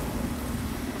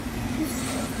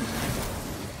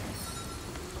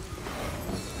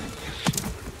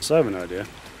 So I have an idea.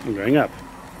 I'm going up.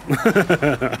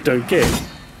 I don't care.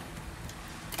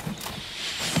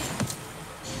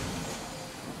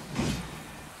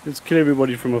 Let's kill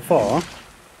everybody from afar.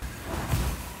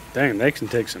 Dang, they can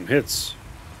take some hits.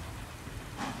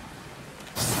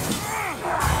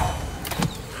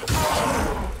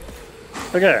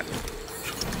 Okay.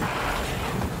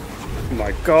 Oh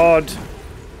my god.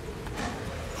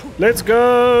 Let's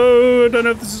go! I don't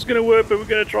know if this is gonna work, but we're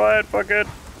gonna try it. Fuck it.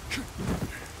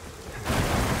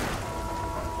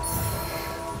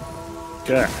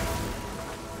 Okay.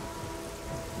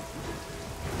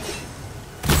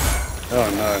 Oh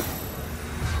no.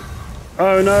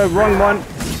 Oh no, wrong one.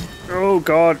 Oh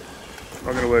god.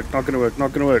 Not gonna work, not gonna work,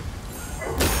 not gonna work.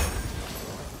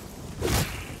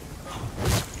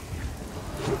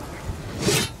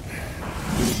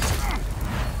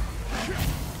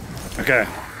 Okay.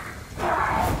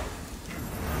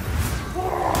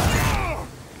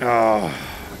 Oh,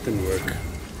 didn't work.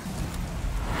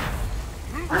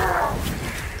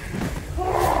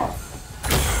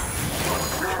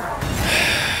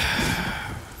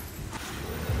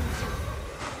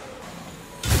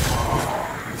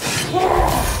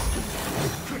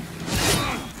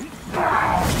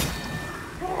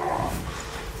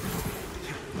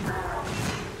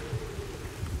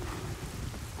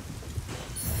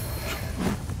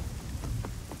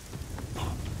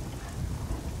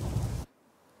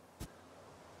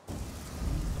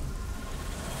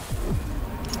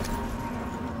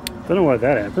 Don't know why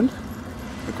that happened.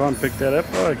 I can't pick that up.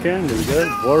 Oh, I can. There we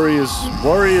go.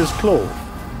 Warrior's Claw.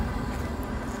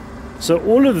 So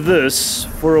all of this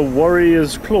for a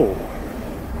Warrior's Claw.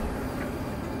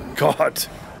 God,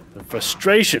 the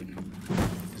frustration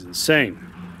is insane.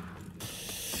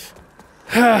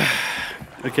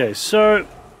 Okay, so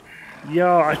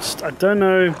yeah, I don't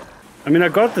know. I mean, I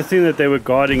got the thing that they were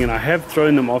guarding, and I have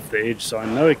thrown them off the edge, so I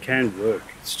know it can work.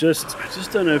 It's just, I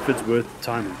just don't know if it's worth the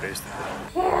time invested.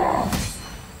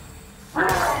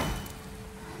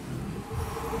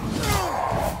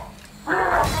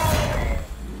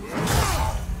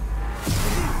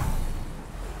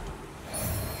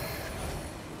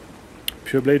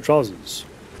 Pure blade trousers.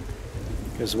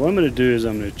 Okay, so what I'm going to do is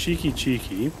I'm going to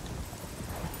cheeky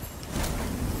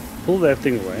pull that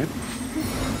thing away.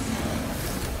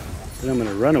 Then I'm going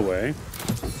to run away,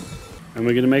 and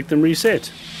we're going to make them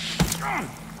reset.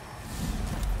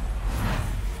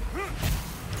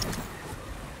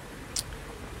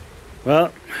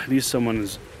 Well, at least someone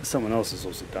else is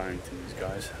also dying to these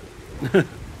guys.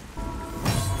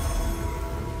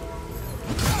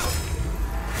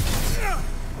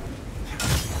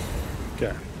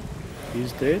 Okay,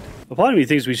 he's dead. A part of me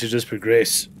thinks we should just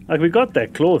progress. Like, we got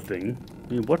that claw thing.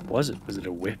 I mean, what was it? Was it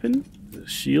a weapon? A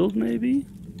shield, maybe?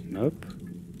 Nope.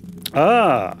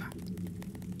 Ah!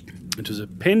 It was a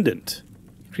pendant.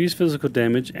 Increased physical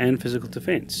damage and physical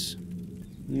defense.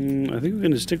 I think we're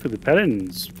going to stick with the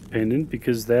Paladin's pendant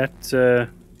because that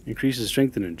increases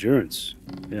strength and endurance.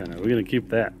 Yeah, no, we're going to keep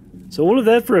that. So all of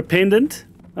that for a pendant?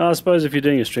 I suppose if you're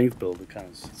doing a strength build,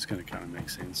 it's going to kind of make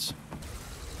sense.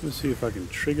 Let's see if I can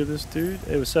trigger this dude.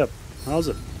 Hey, what's up? How's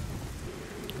it?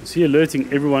 Is he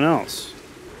alerting everyone else?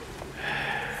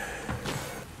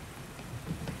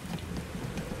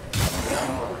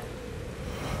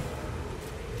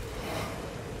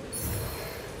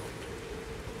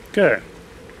 Okay.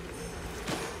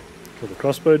 Kill the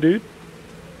crossbow dude.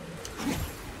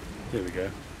 There we go.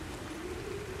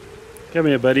 Come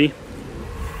here, buddy.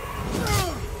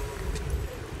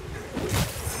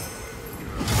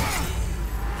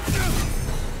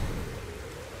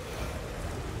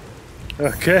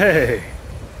 Okay.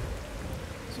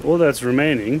 So all that's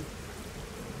remaining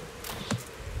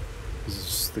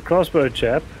is the crossbow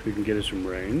chap who can get us from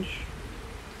range.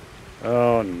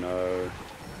 Oh no.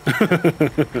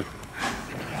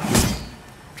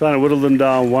 Trying to whittle them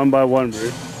down one by one, bro.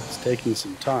 It's taking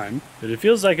some time, but it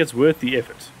feels like it's worth the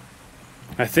effort.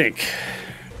 I think.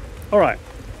 Alright.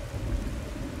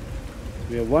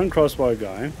 We have one crossbow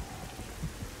guy.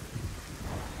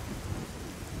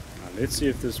 Now let's see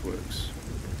if this works.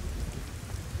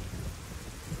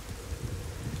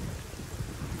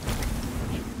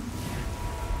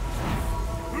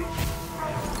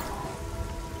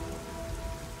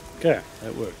 Okay,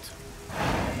 that worked.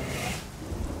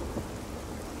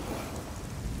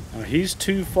 Now he's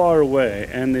too far away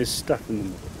and there's stuff in the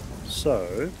middle.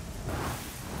 So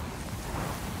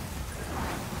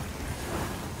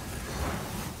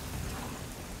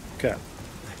okay.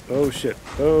 Oh shit.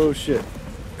 Oh shit.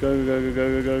 Go, go, go,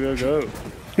 go, go, go, go,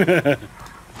 go.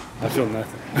 I feel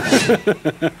nothing.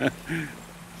 I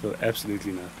feel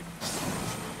absolutely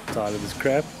nothing. Tired of this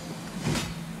crap.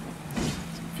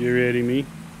 It's infuriating me.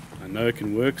 I know it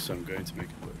can work, so I'm going to make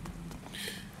it work.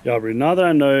 Yeah, but now that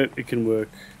I know it can work,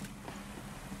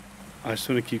 I just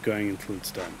want to keep going until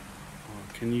it's done.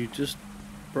 Oh, can you just,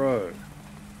 bro,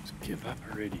 just give up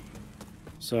already.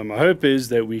 So my hope is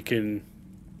that we can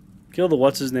kill the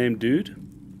what's-his-name dude,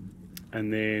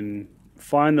 and then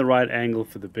find the right angle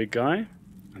for the big guy,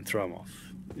 and throw him off.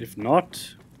 If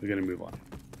not, we're going to move on.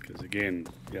 Because again,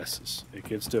 yes, it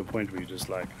gets to a point where you're just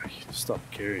like, stop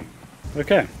caring.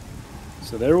 Okay.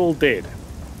 So they're all dead.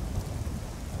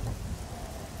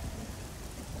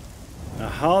 Now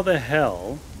how the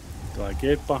hell do I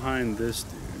get behind this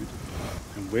dude?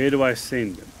 And where do I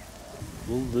send him?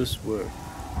 Will this work?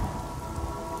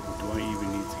 Or do I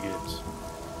even need to get?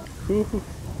 Whew.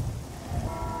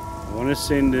 I want to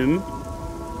send him.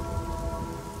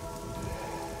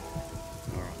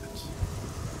 Alright.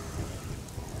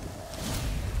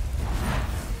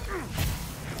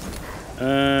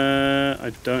 I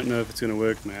don't know if it's going to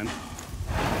work, man.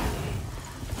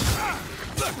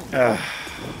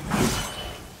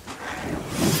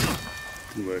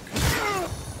 Didn't work.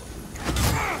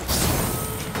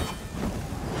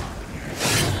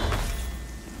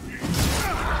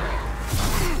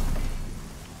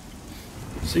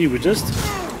 See, we're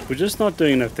just not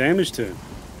doing enough damage to him.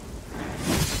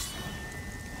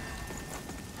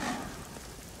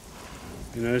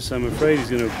 You know, so I'm afraid he's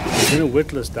gonna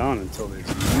whittle us down until there's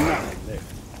nothing left.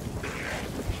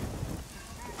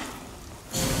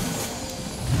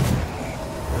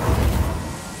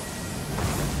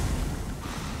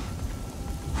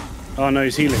 Oh no,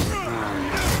 he's healing.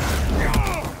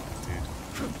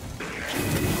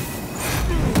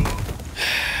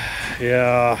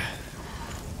 Yeah.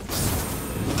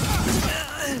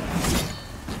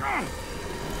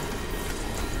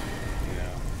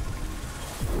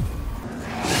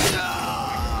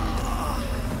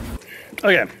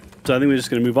 Okay, so I think we're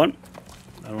just going to move on.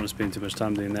 I don't want to spend too much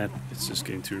time doing that. It's just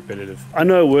getting too repetitive. I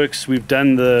know it works. We've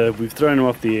thrown him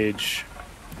off the edge.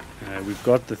 We've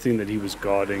got the thing that he was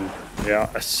guarding. Yeah,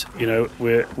 you know,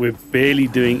 we're barely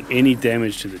doing any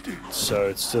damage to the dude. So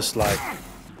it's just like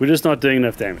we're just not doing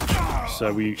enough damage. So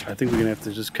I think we're gonna have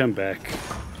to just come back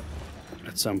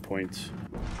at some point,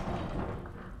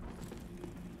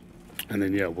 and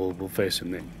then yeah, we'll face him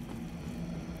then.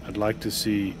 I'd like to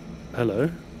see.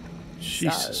 Hello.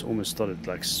 Jesus, So, almost started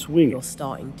like swinging. You're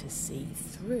starting to see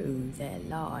through their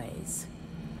lies.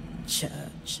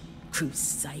 Church,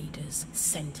 crusaders,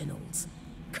 sentinels,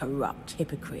 corrupt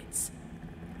hypocrites,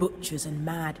 butchers and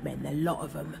madmen, the lot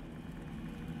of them.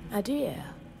 Adir,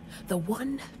 the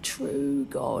one true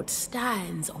God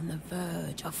stands on the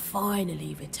verge of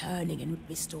finally returning and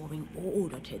restoring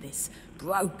order to this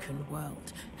broken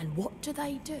world. And what do?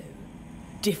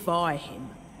 Defy him.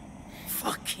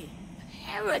 Fucking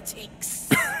heretics.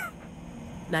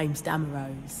 Name's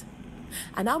Damaros.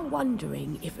 And I'm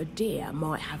wondering if Adir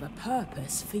might have a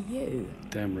purpose for you.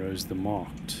 Damaros the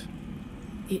Marked.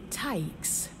 It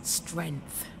takes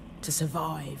strength to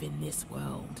survive in this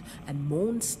world, and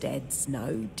Mornstead's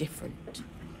no different.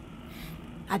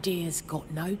 Adir's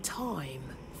got no time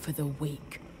for the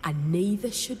weak, and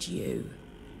neither should you.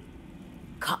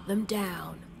 Cut them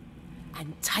down,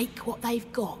 and take what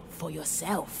they've got for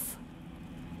yourself.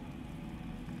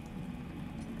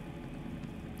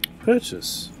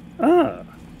 Purchase. Ah.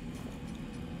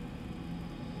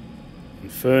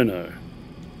 Inferno.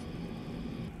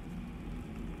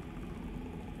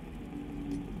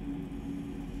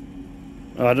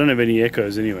 Oh, I don't have any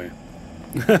echoes anyway.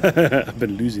 I've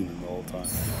been losing them the whole time.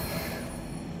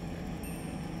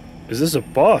 Is this a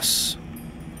boss?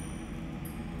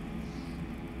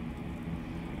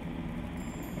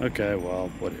 Okay, well,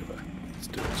 whatever. Let's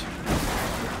do it.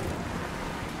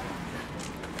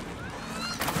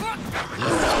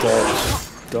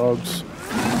 Dogs.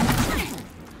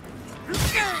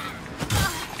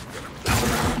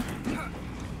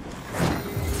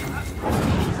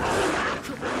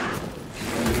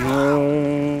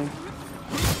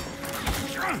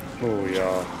 Oh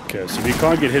yeah. Okay, so we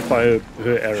can't get hit by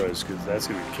her arrows because that's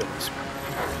gonna kill us.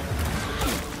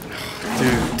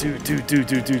 Dude.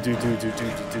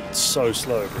 It's so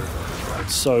slow, bro.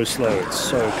 It's so slow. It's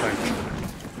so clunky.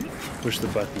 Push the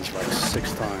buttons like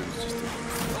 6 times just to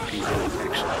fucking get an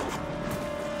action.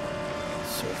 It's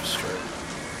so frustrating.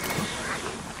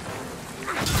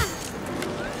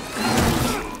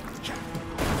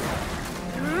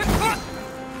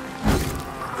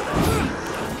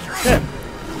 Yeah.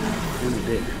 And we're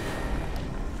dead.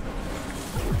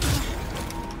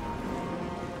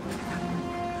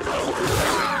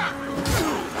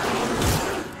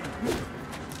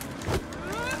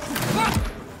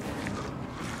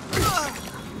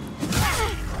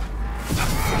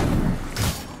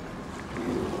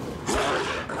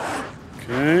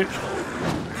 Okay.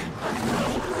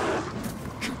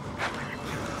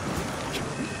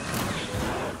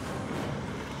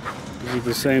 This is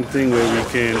the same thing where we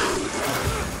can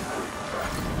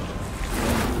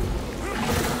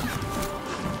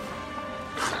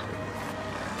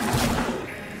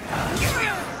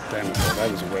damn it, that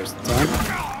was a waste of time.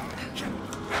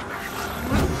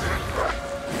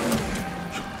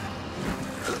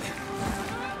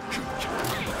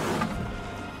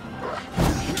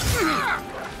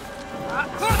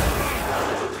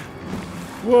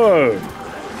 Whoa!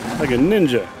 Like a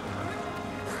ninja.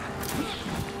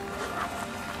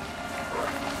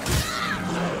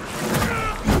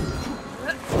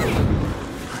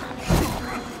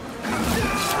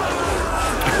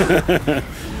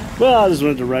 Well, I just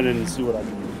wanted to run in and see what I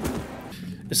can do.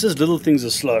 It says little things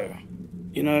are slow.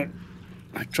 You know,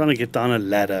 like trying to get down a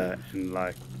ladder and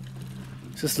like,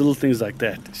 it's just little things like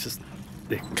that. It's just,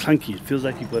 they're clunky. It feels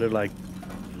like you've got to like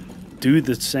do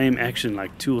the same action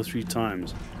like 2 or 3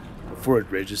 times before it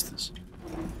registers.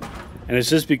 And it's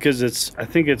just because I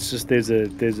think it's just there's a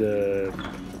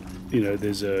you know,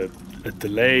 there's a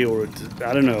delay or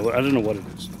I don't know what it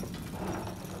is.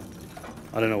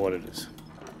 I don't know what it is.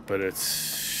 But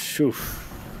it's oof.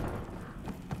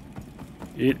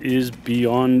 It is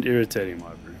beyond irritating, my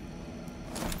friend.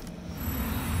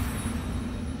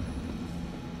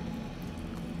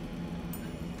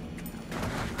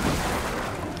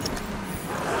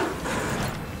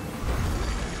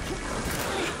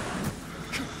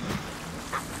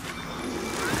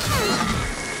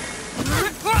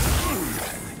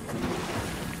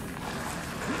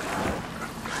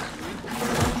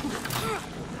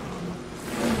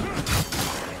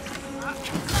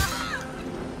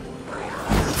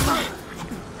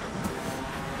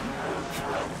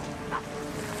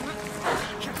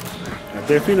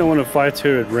 definitely don't want to fight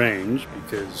her at range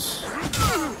because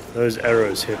those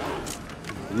arrows hit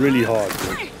really hard.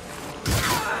 Dude.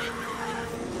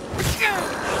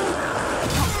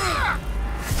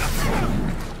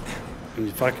 And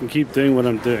if I can keep doing what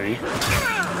I'm doing,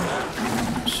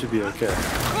 it should be okay.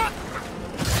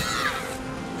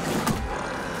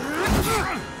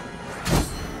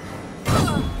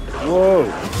 Whoa!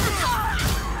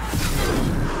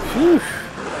 Whew.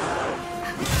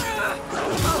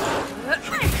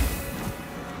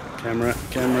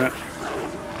 Camera.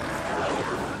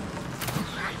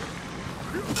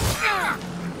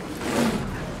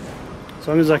 As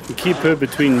long as I can keep her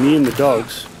between me and the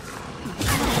dogs.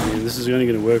 I mean, this is only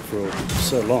going to work for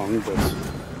so long, but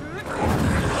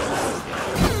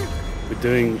we're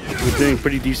doing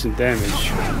pretty decent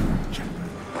damage.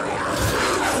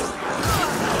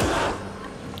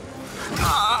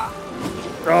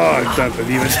 Oh, I don't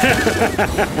believe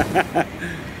it.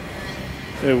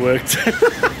 It worked.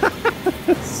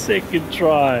 Second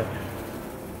try.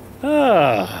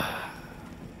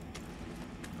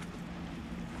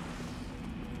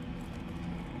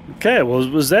 Okay, well,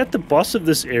 was that the boss of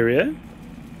this area?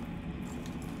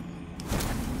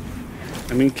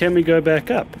 I mean, can we go back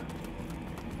up?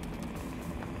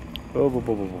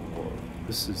 Whoa.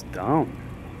 This is down.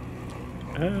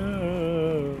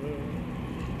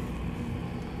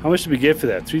 How much did we get for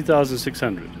that?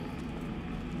 3,600.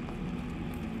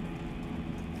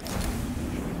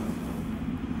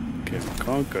 Okay, we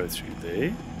can't go through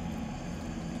there.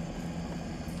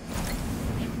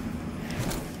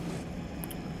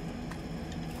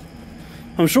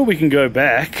 I'm sure we can go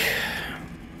back.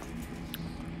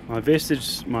 My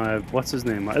vestige, what's his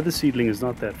name? My other seedling is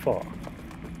not that far.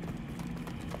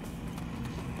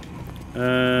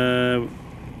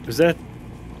 Is that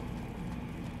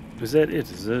it?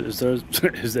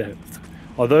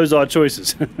 Are those our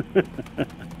choices?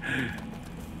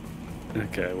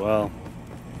 Okay, well.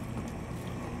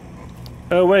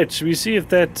 Oh wait, should we see if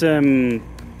that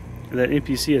that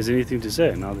NPC has anything to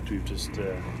say now that we've just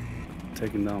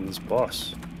taken down this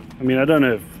boss? I mean, I don't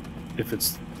know if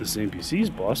it's this NPC's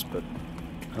boss, but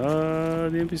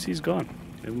the NPC's gone.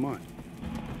 Never mind.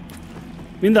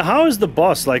 I mean, how is the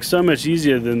boss like so much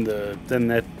easier than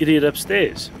that idiot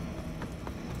upstairs?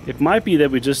 It might be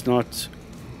that we're just not.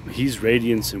 He's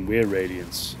Radiance and we're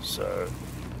Radiance, so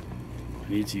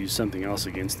we need to use something else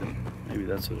against him. Maybe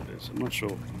that's what it is. I'm not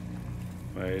sure.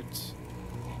 Wait.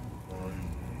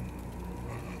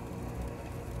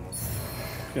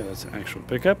 Okay, that's an actual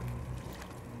pickup.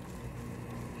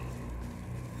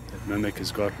 That mimic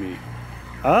has got me.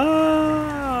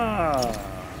 Ah!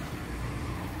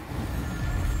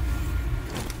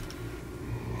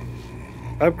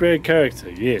 Upgrade character.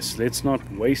 Yes, let's not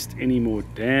waste any more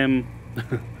damn.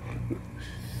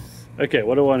 Okay,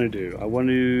 what do I want to do? I want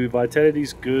to.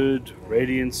 Vitality's good.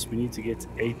 Radiance, we need to get to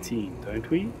 18, don't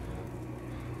we?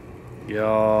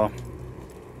 Yeah.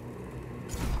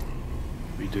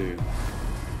 We do.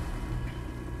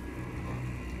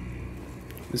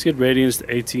 Let's get Radiance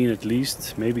to 18 at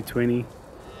least. Maybe 20.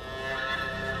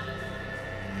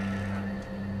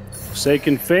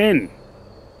 Forsaken Fen.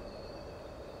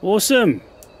 Awesome.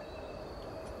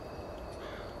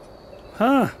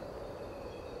 Huh.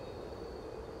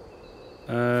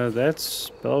 That's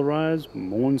Spellrise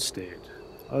Mornstead.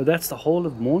 Oh, that's the whole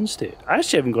of Mornstead. I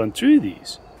actually haven't gone through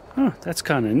these. Huh, that's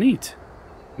kind of neat.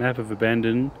 Map of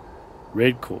Abandoned.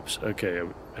 Red Corpse. Okay,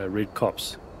 Red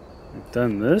Copse. We've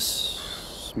done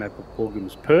this. Map of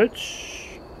Pilgrims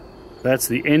Perch. That's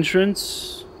the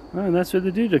entrance. Oh, and that's where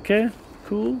the dude. Okay,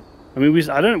 cool. I mean,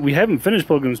 we haven't finished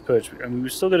Pilgrims Perch. I mean, we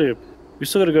still got to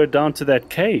go down to that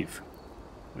cave.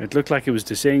 It looked like it was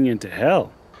descending into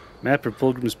hell. Map of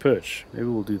Pilgrims Perch. Maybe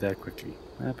we'll do that quickly.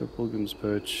 Map of Pilgrims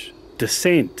Perch.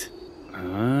 Descent.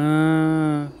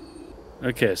 Ah.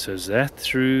 Okay, so is that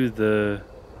through the...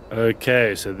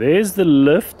 Okay, so there's the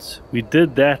lift. We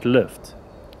did that lift.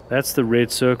 That's the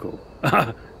red circle.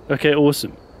 Okay,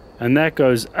 awesome. And that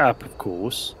goes up, of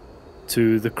course,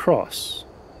 to the cross.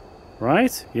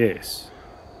 Right? Yes.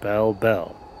 Bell.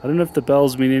 I don't know if the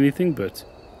bells mean anything, but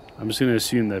I'm just going to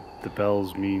assume that the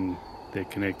bells mean they're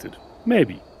connected.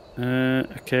 Maybe.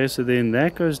 Okay, so then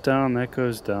that goes down, I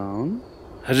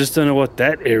just don't know what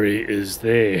that area is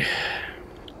there.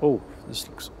 Oh, this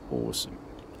looks awesome.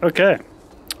 Okay.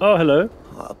 Oh, hello.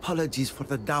 Apologies for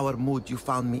the dour mood you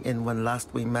found me in when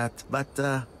last we met, but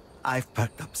I've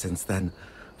perked up since then.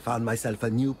 Found myself a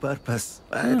new purpose.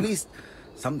 At least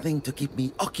something to keep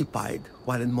me occupied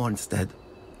while in Mornstead.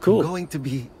 Cool. I'm going to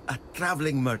be a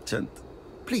traveling merchant.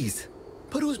 Please,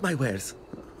 peruse my wares.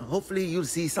 Hopefully you'll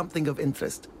see something of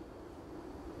interest.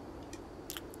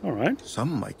 All right.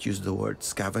 Some might use the word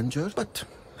scavenger, but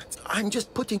I'm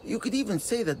just putting... You could even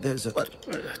say that there's a...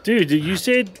 Dude, you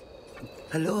said...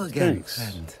 Hello again, Thanks.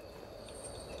 friend.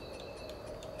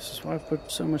 This is why I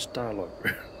put so much dialogue.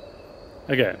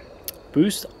 Okay.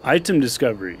 Boost item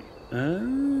discovery.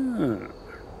 Ah.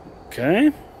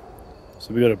 Okay.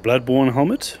 So we got a Bloodborne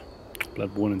helmet.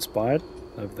 Bloodborne inspired.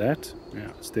 Love that. Yeah,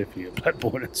 it's definitely a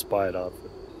Bloodborne inspired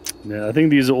outfit. Yeah, I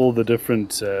think these are all the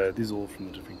different, these are all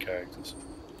from the different characters.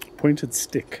 Pointed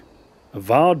stick.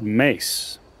 Avowed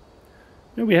mace.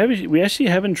 No, we actually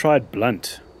haven't tried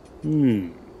blunt.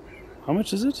 How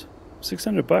much is it?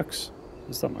 $600.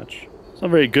 That's not much. It's not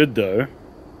very good though,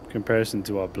 in comparison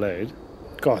to our blade.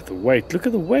 God, the weight. Look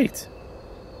at the weight.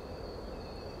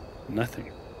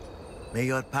 Nothing. May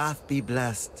your path be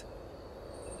blessed.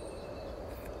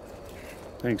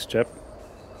 Thanks, chap.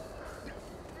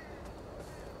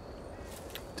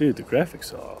 Dude, the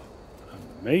graphics are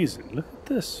amazing. Look at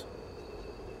this.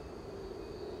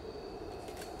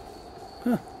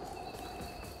 Huh.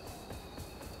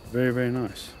 Very, very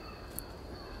nice.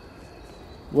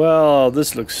 Well,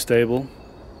 this looks stable.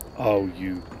 Oh,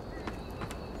 you...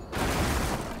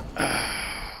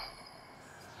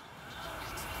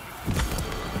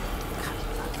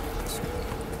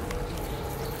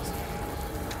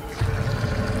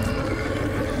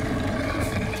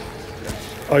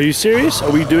 Are you serious?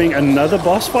 Are we doing another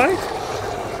boss fight?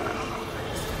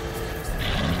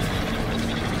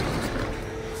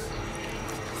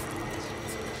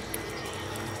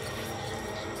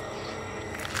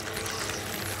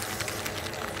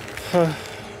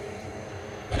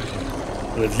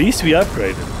 Well, at least we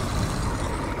upgraded.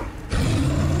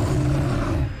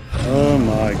 Oh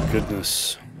my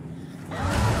goodness.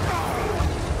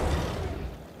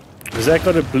 Has that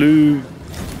got a blue...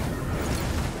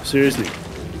 Seriously?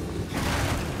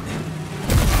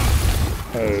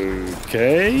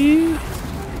 Okay.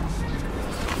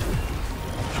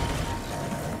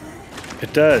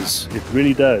 It does. It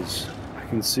really does. I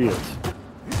can see it.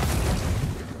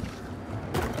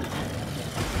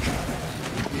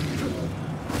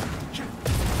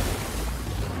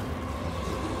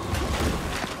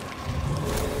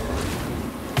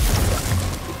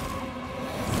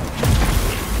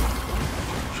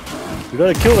 We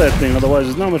gotta kill that thing, otherwise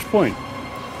there's not much point.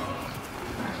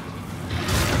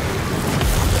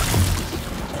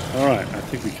 Alright, I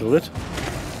think we killed it.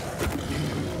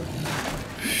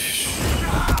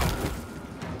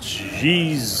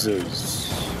 Jesus.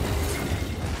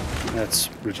 That's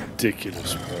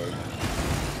ridiculous, bro.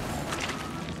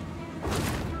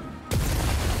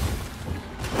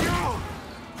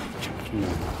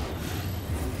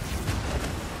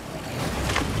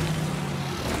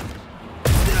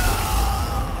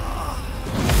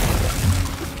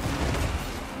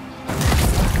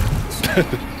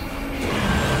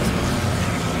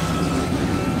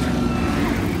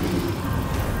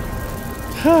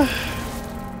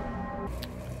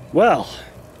 Well,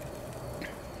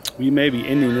 we may be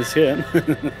ending this here.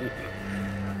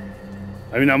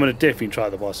 I mean, I'm going to definitely try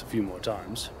the boss a few more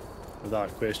times, without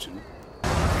question.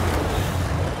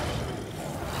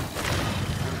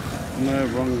 No,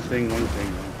 wrong thing, wrong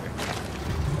thing, wrong thing.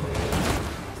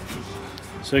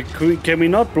 So can we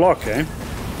not block, eh?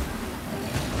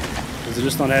 Does it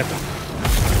just not happen?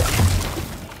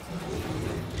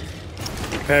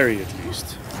 Parry at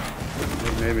least.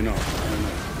 Maybe not. I don't know.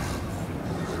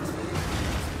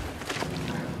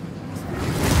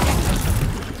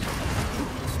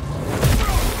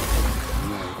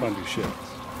 No, we can't do shit.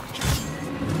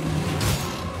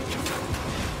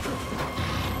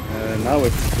 Now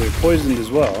we're poisoned as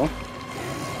well.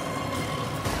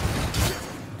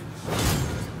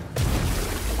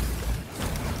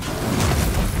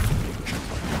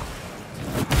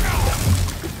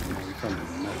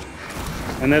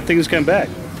 And that thing's come back.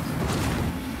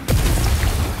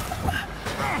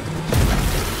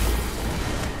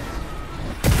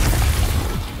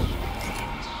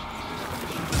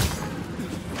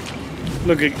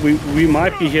 Look, we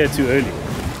might be here too early.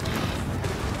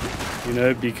 You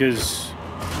know, because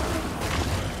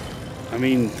I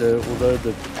mean, although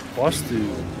the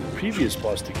previous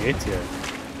boss to get here,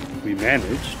 we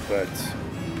managed, but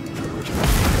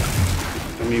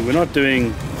I mean, we're not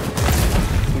doing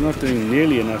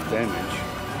nearly enough damage.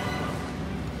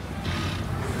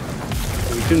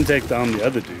 We couldn't take down the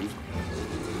other dude.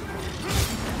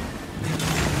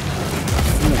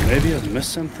 I don't know, maybe I've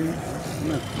missed something. I don't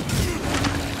know.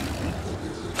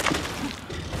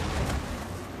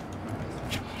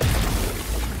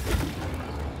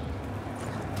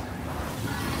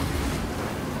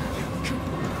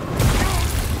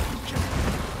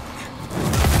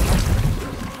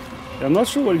 I'm not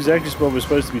sure what exactly what we're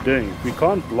supposed to be doing. If we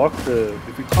can't block it,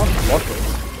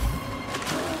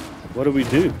 what do we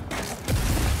do?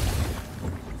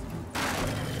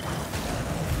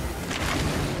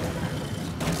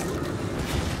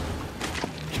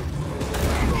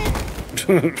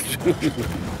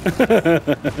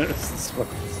 This is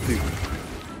fucking stupid.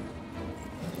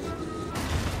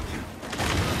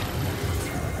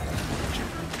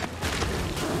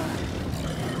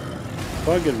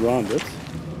 Can't get around it.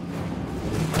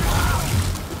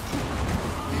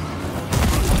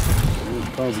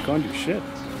 We can't do shit.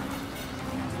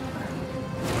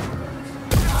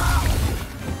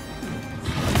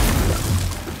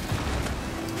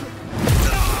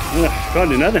 Can't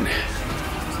do nothing.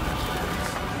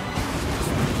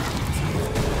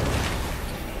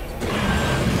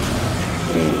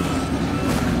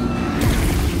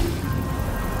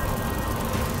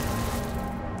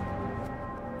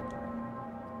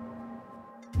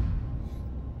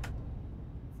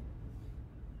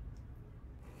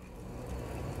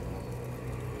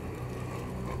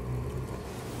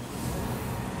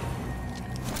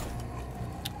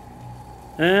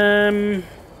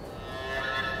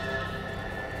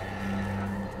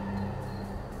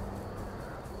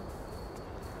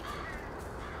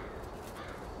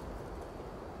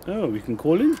 Oh, we can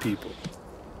call in people.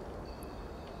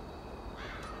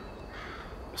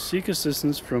 Seek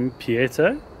assistance from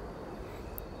Pieter.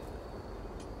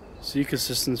 Seek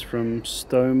assistance from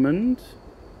Stomond.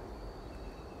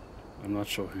 I'm not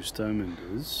sure who Stomond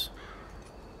is.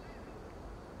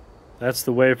 That's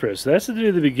the Wayfarer. So that's to do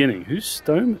at the beginning. Who's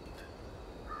Stomond?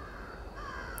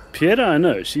 Pieter, I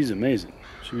know. She's amazing.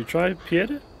 Should we try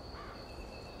Pieter?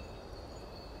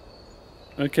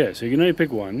 Okay, so you can only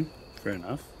pick one. Fair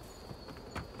enough.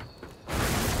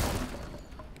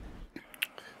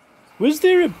 Was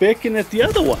there a beacon at the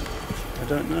other one? I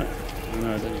don't know.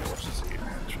 No, I don't need to watch this again.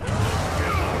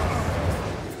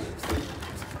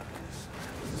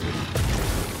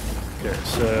 Okay,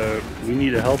 so we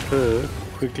need to help her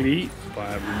quickly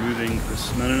by removing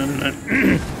this. No.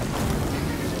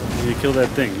 We need to kill that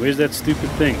thing. Where's that stupid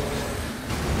thing?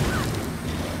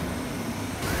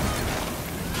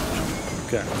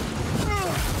 Okay.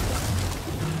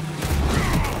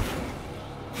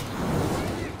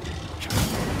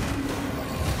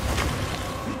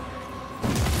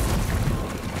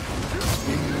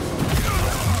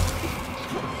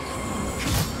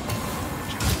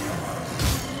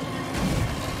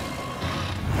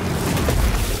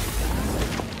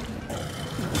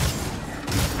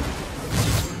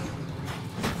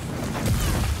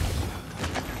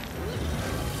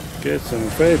 Okay, so I'm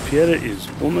afraid Pieter is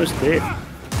almost there.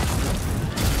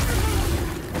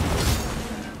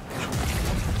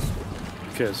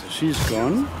 Okay, so she's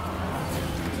gone.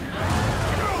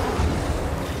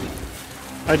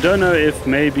 I don't know if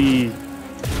maybe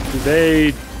do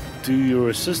they do your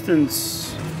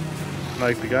assistance,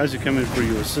 like the guys who come in for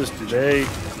your assist,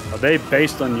 are they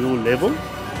based on your level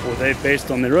or are they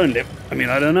based on their own level? I mean,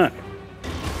 I don't know.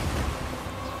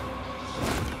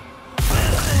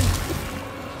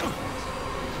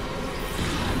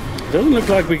 It doesn't look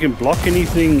like we can block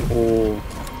anything or...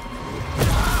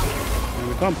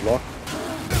 we can't block.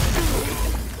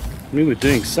 I mean, we're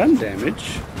doing some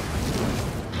damage.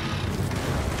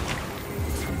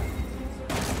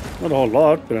 Not a whole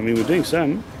lot, but I mean, we're doing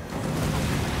some.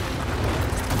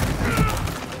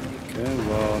 Okay,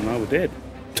 well, now we're dead.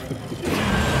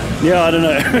 Yeah, I don't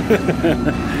know.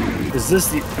 Is this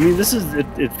the... I mean, this is...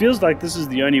 It feels like this is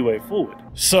the only way forward.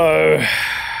 So...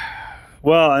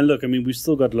 Well, and look, I mean, we've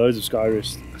still got loads of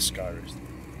Skyrest. We've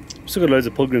still got loads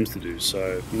of Pilgrims to do,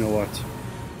 so, you know what?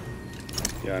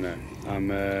 Yeah, I know. I'm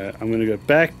going to go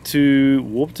back to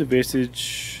Warp to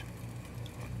Vestige,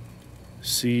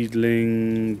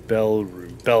 Seedling, Bell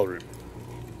Room.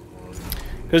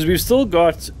 Because we've still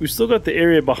got the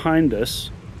area behind us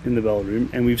in the Bell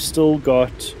Room, and we've still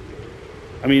got...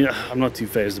 I mean, I'm not too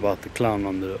phased about the clown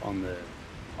on the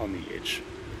edge.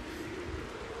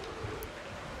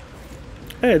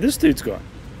 Hey, this dude's gone.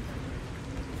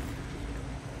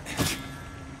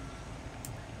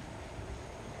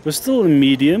 We're still in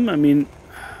medium. I mean,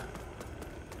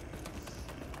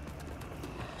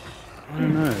 I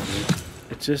don't know.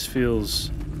 It just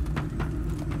feels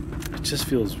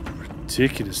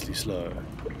ridiculously slow.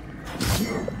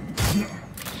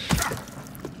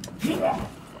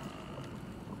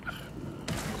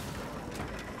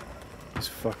 These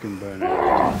fucking bone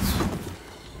arrows.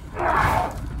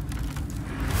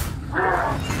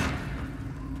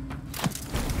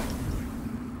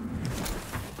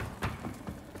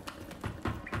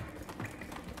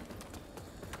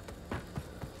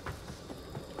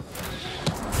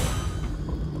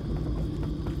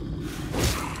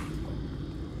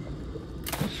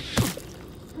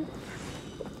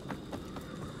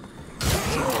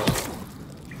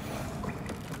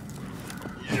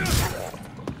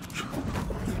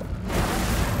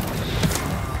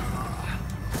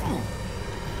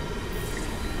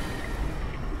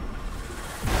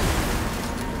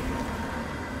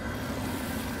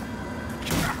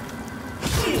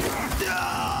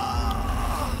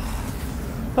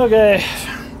 Okay.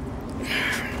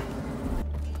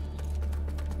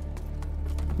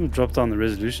 I'm gonna drop down the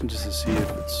resolution just to see if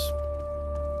it's.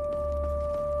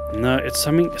 No, it's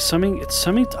something.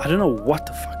 I don't know what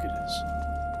the fuck it is.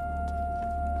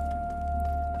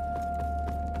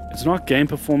 It's not game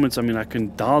performance. I mean, I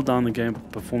can dial down the game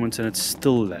performance and it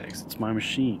still lags. It's my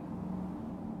machine.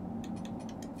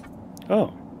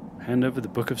 Oh, hand over the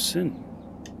Book of Sin.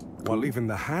 While even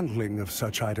the handling of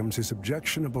such items is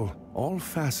objectionable, all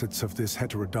facets of this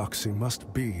heterodoxy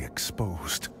must be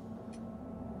exposed.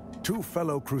 2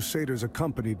 fellow crusaders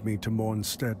accompanied me to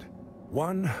Mornstead.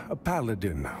 One, a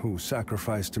paladin who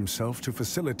sacrificed himself to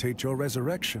facilitate your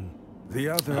resurrection. The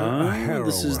other, a heroine.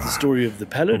 This is the story of the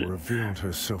paladin. Who revealed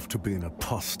herself to be an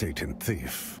apostate and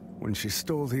thief when she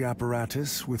stole the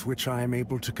apparatus with which I am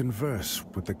able to converse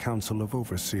with the Council of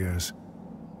Overseers.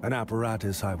 An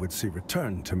apparatus I would see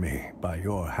returned to me by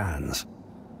your hands.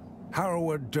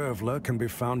 Harrower Dervla can be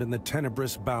found in the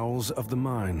tenebrous bowels of the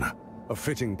mine, a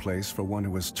fitting place for one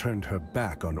who has turned her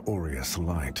back on Aureus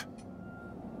light.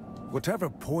 Whatever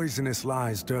poisonous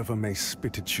lies Derva may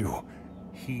spit at you,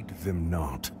 heed them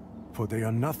not, for they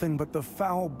are nothing but the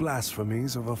foul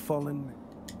blasphemies of a fallen.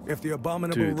 If the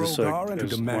abominable Rogar and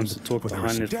demands for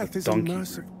their death is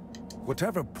immersive,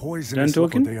 whatever poisonous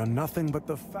liquid, they are nothing but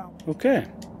the foul. Okay.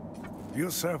 You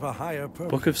serve a higher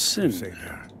purpose, Book of Sin.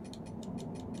 Crusader.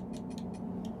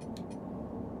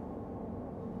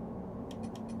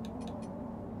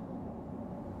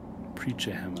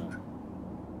 Preacher Hammer.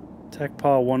 Attack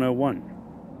power 101.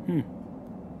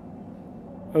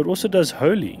 Oh, it also does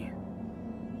Holy.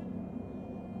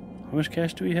 How much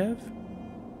cash do we have?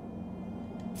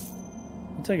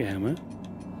 I'll take a hammer.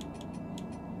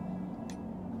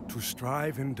 To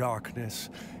strive in darkness,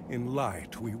 in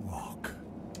light we walk.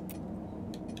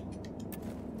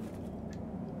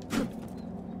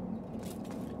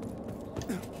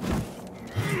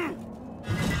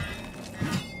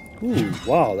 Ooh,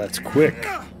 wow, that's quick.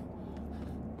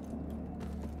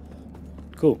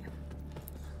 Cool.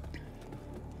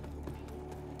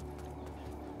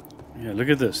 Yeah, look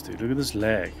at this, dude. Look at this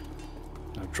lag.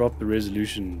 I've dropped the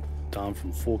resolution down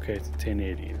from 4K to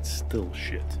 1080. It's still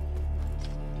shit.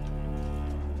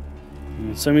 And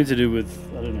it's something to do with,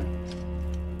 I don't know.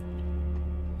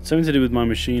 Something to do with my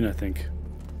machine, I think.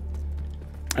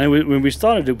 And when we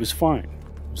started, it was fine.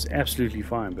 It was absolutely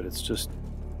fine, but it's just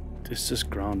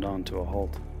ground down to a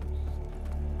halt.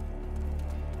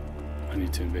 I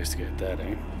need to investigate that,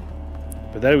 eh?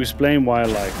 But that would explain why,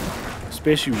 like,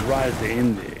 especially right at the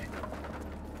end there,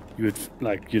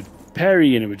 you'd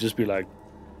parry and it would just be like,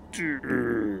 it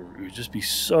would just be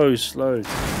so slow to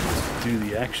do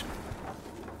the action.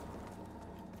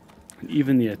 And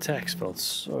even the attacks felt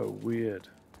so weird.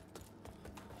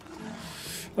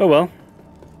 Oh well.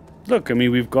 Look, I mean,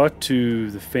 we've got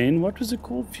to the Fen. What was it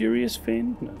called? Furious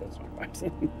Fen? No, that's not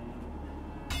right.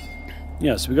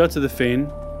 Yeah, so we got to the Fen.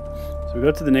 So we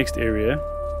got to the next area.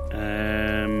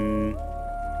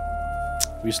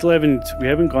 We still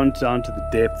haven't gone down to the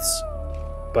depths.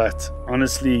 But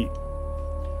honestly,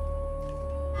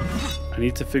 I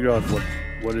need to figure out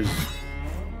what's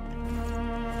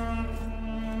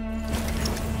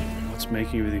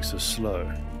making everything so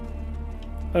slow.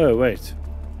 Oh wait,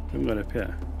 we haven't gone up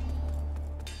here.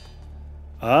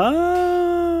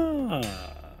 Ah,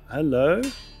 hello.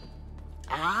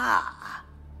 Ah,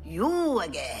 you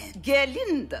again.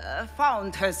 Gerlinda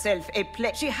found herself a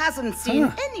place. She hasn't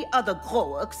seen any other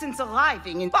Growwork since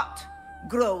arriving in. But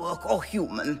Growwork or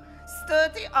human,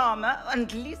 sturdy armor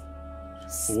and least.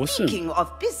 Awesome. Speaking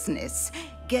of business,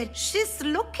 she's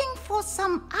looking for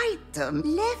some item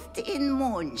left in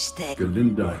Mornstead.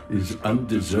 Gerlinda is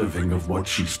undeserving of what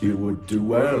she still would do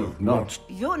well, not.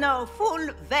 You know full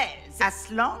well, as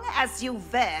long as you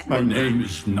wear. My name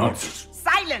is not.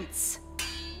 Silence!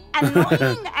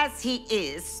 Annoying as he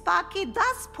is, Sparky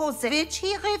does possess which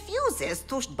he refuses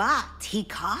to. But he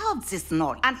carves his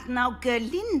knowledge, and now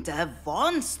Gerlinda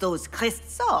wants those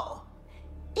crystals. So,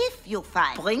 if you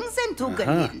find, brings them to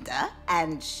Gerlinda,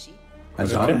 and she.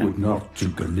 As I would not to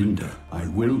Gerlinda, I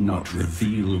will not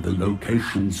reveal the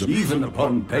locations, even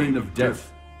upon pain of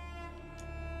death.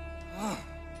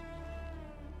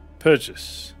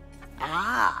 Purchase.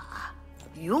 Ah,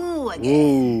 you again.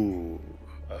 Ooh,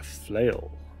 a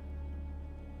flail.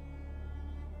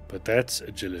 But that's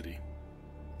agility.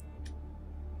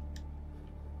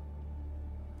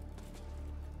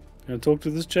 Can I talk to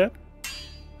this chap?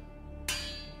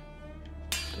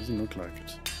 Doesn't look like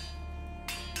it.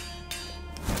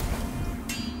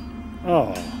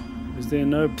 Oh, is there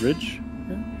no bridge?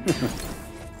 Yeah.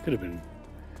 could have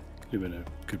been a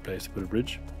good place to put a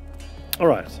bridge. All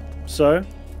right, so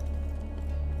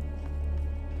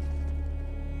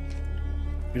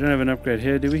We don't have an upgrade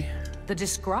here, do we? The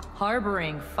describe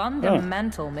harboring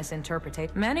fundamental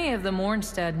misinterpretation. Many of the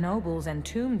Mornstead nobles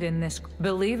entombed in this,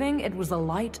 believing it was the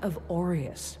light of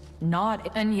Aureus.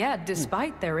 Not, and yet,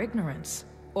 despite their ignorance,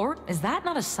 or is that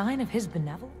not a sign of his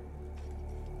benevolence?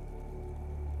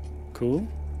 Cool.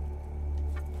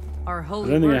 Our holy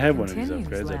I don't think I work have one of these continues,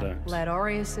 upgrades, I Lamb. don't. Let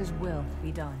Aureus's will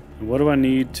be done. And what do I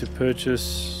need to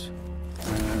purchase?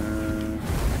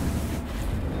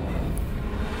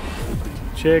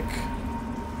 Check.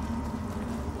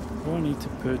 What do I need to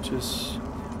purchase?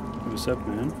 What's up,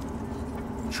 man?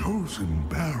 Chosen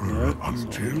bearer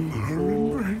until her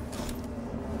embrace.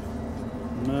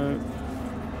 No.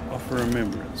 Offer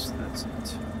remembrance. That's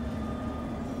it.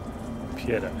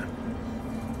 Pieta.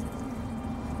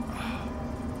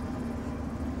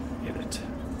 Edit.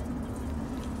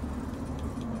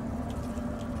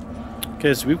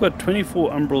 Okay, so we've got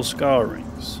 24 umbral scar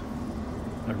rings.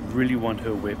 I really want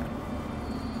her weapon.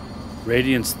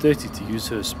 Radiance 30 to use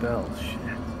her spell. Shit.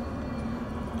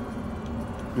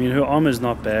 I mean, her armor's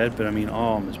not bad, but I mean,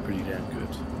 our armor's pretty damn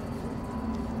good.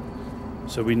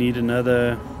 So we need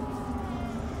another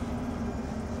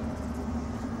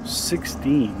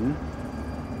 16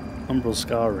 umbral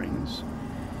scar rings.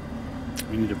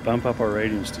 We need to bump up our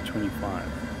radiance to 25.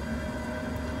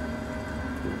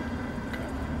 Cool. Okay.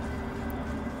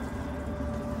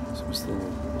 So we're still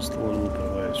a little bit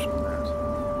away from that.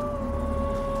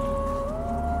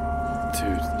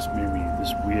 Dude,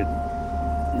 this weird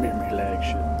memory lag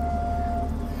shit.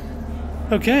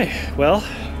 Okay, well,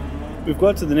 we've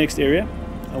got to the next area.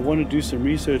 I want to do some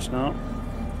research now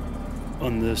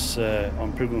on this,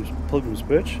 on Pilgrims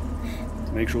Perch,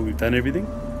 to make sure we've done everything.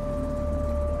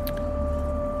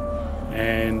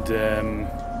 And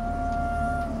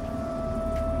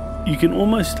you can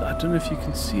almost, I don't know if you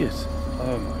can see it.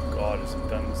 Oh my god, has it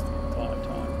done this the entire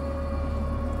time?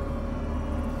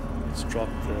 It's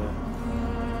dropped the...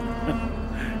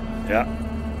 Yeah,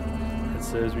 that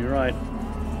serves me right.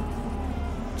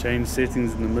 Change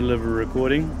settings in the middle of a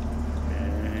recording,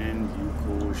 and you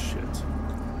call shit.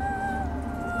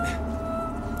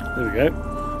 There we go.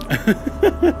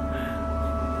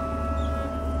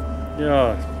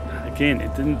 Yeah, again,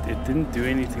 it didn't do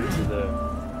anything to the...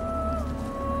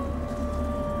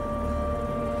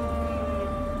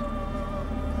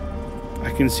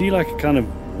 I can see like a kind of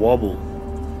wobble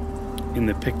in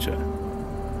the picture.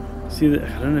 See that?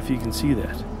 I don't know if you can see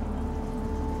that.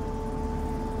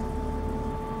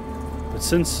 But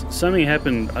since something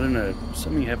happened, I don't know,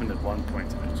 something happened at one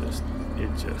point and it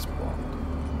just bombed.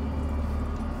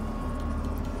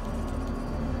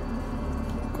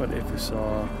 Got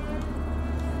FSR.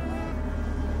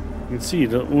 You can see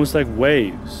it almost like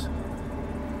waves.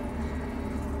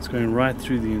 It's going right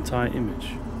through the entire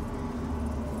image.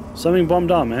 Something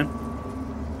bombed out, man.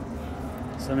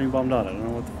 Something bombed out. I don't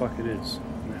know what the fuck it is.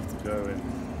 I'm gonna have to go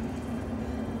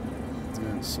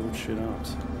and sort shit out.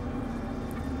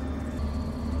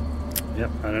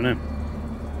 Yep, I don't know.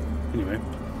 Anyway,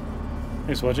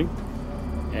 thanks for watching,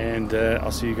 and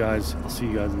I'll see you guys in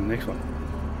the next one.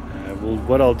 Well,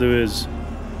 what I'll do is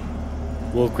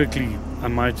we'll quickly. I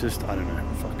might just. I don't know.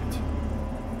 Fuck it.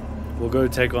 We'll go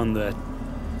take on that.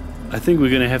 I think we're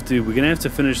gonna have to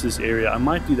finish this area. I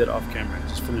might do that off camera.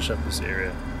 Just finish up this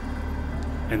area,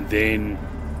 and then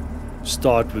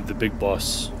start with the big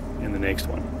boss in the next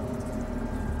one.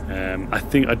 I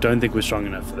don't think we're strong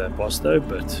enough for that boss though,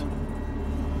 but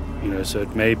you know, so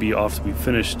it may be after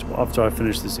I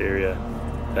finish this area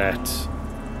that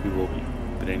we will be.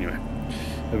 But anyway,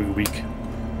 have a good week,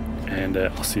 and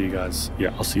I'll see you guys.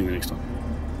 Yeah, I'll see you in the next one.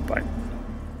 Bye.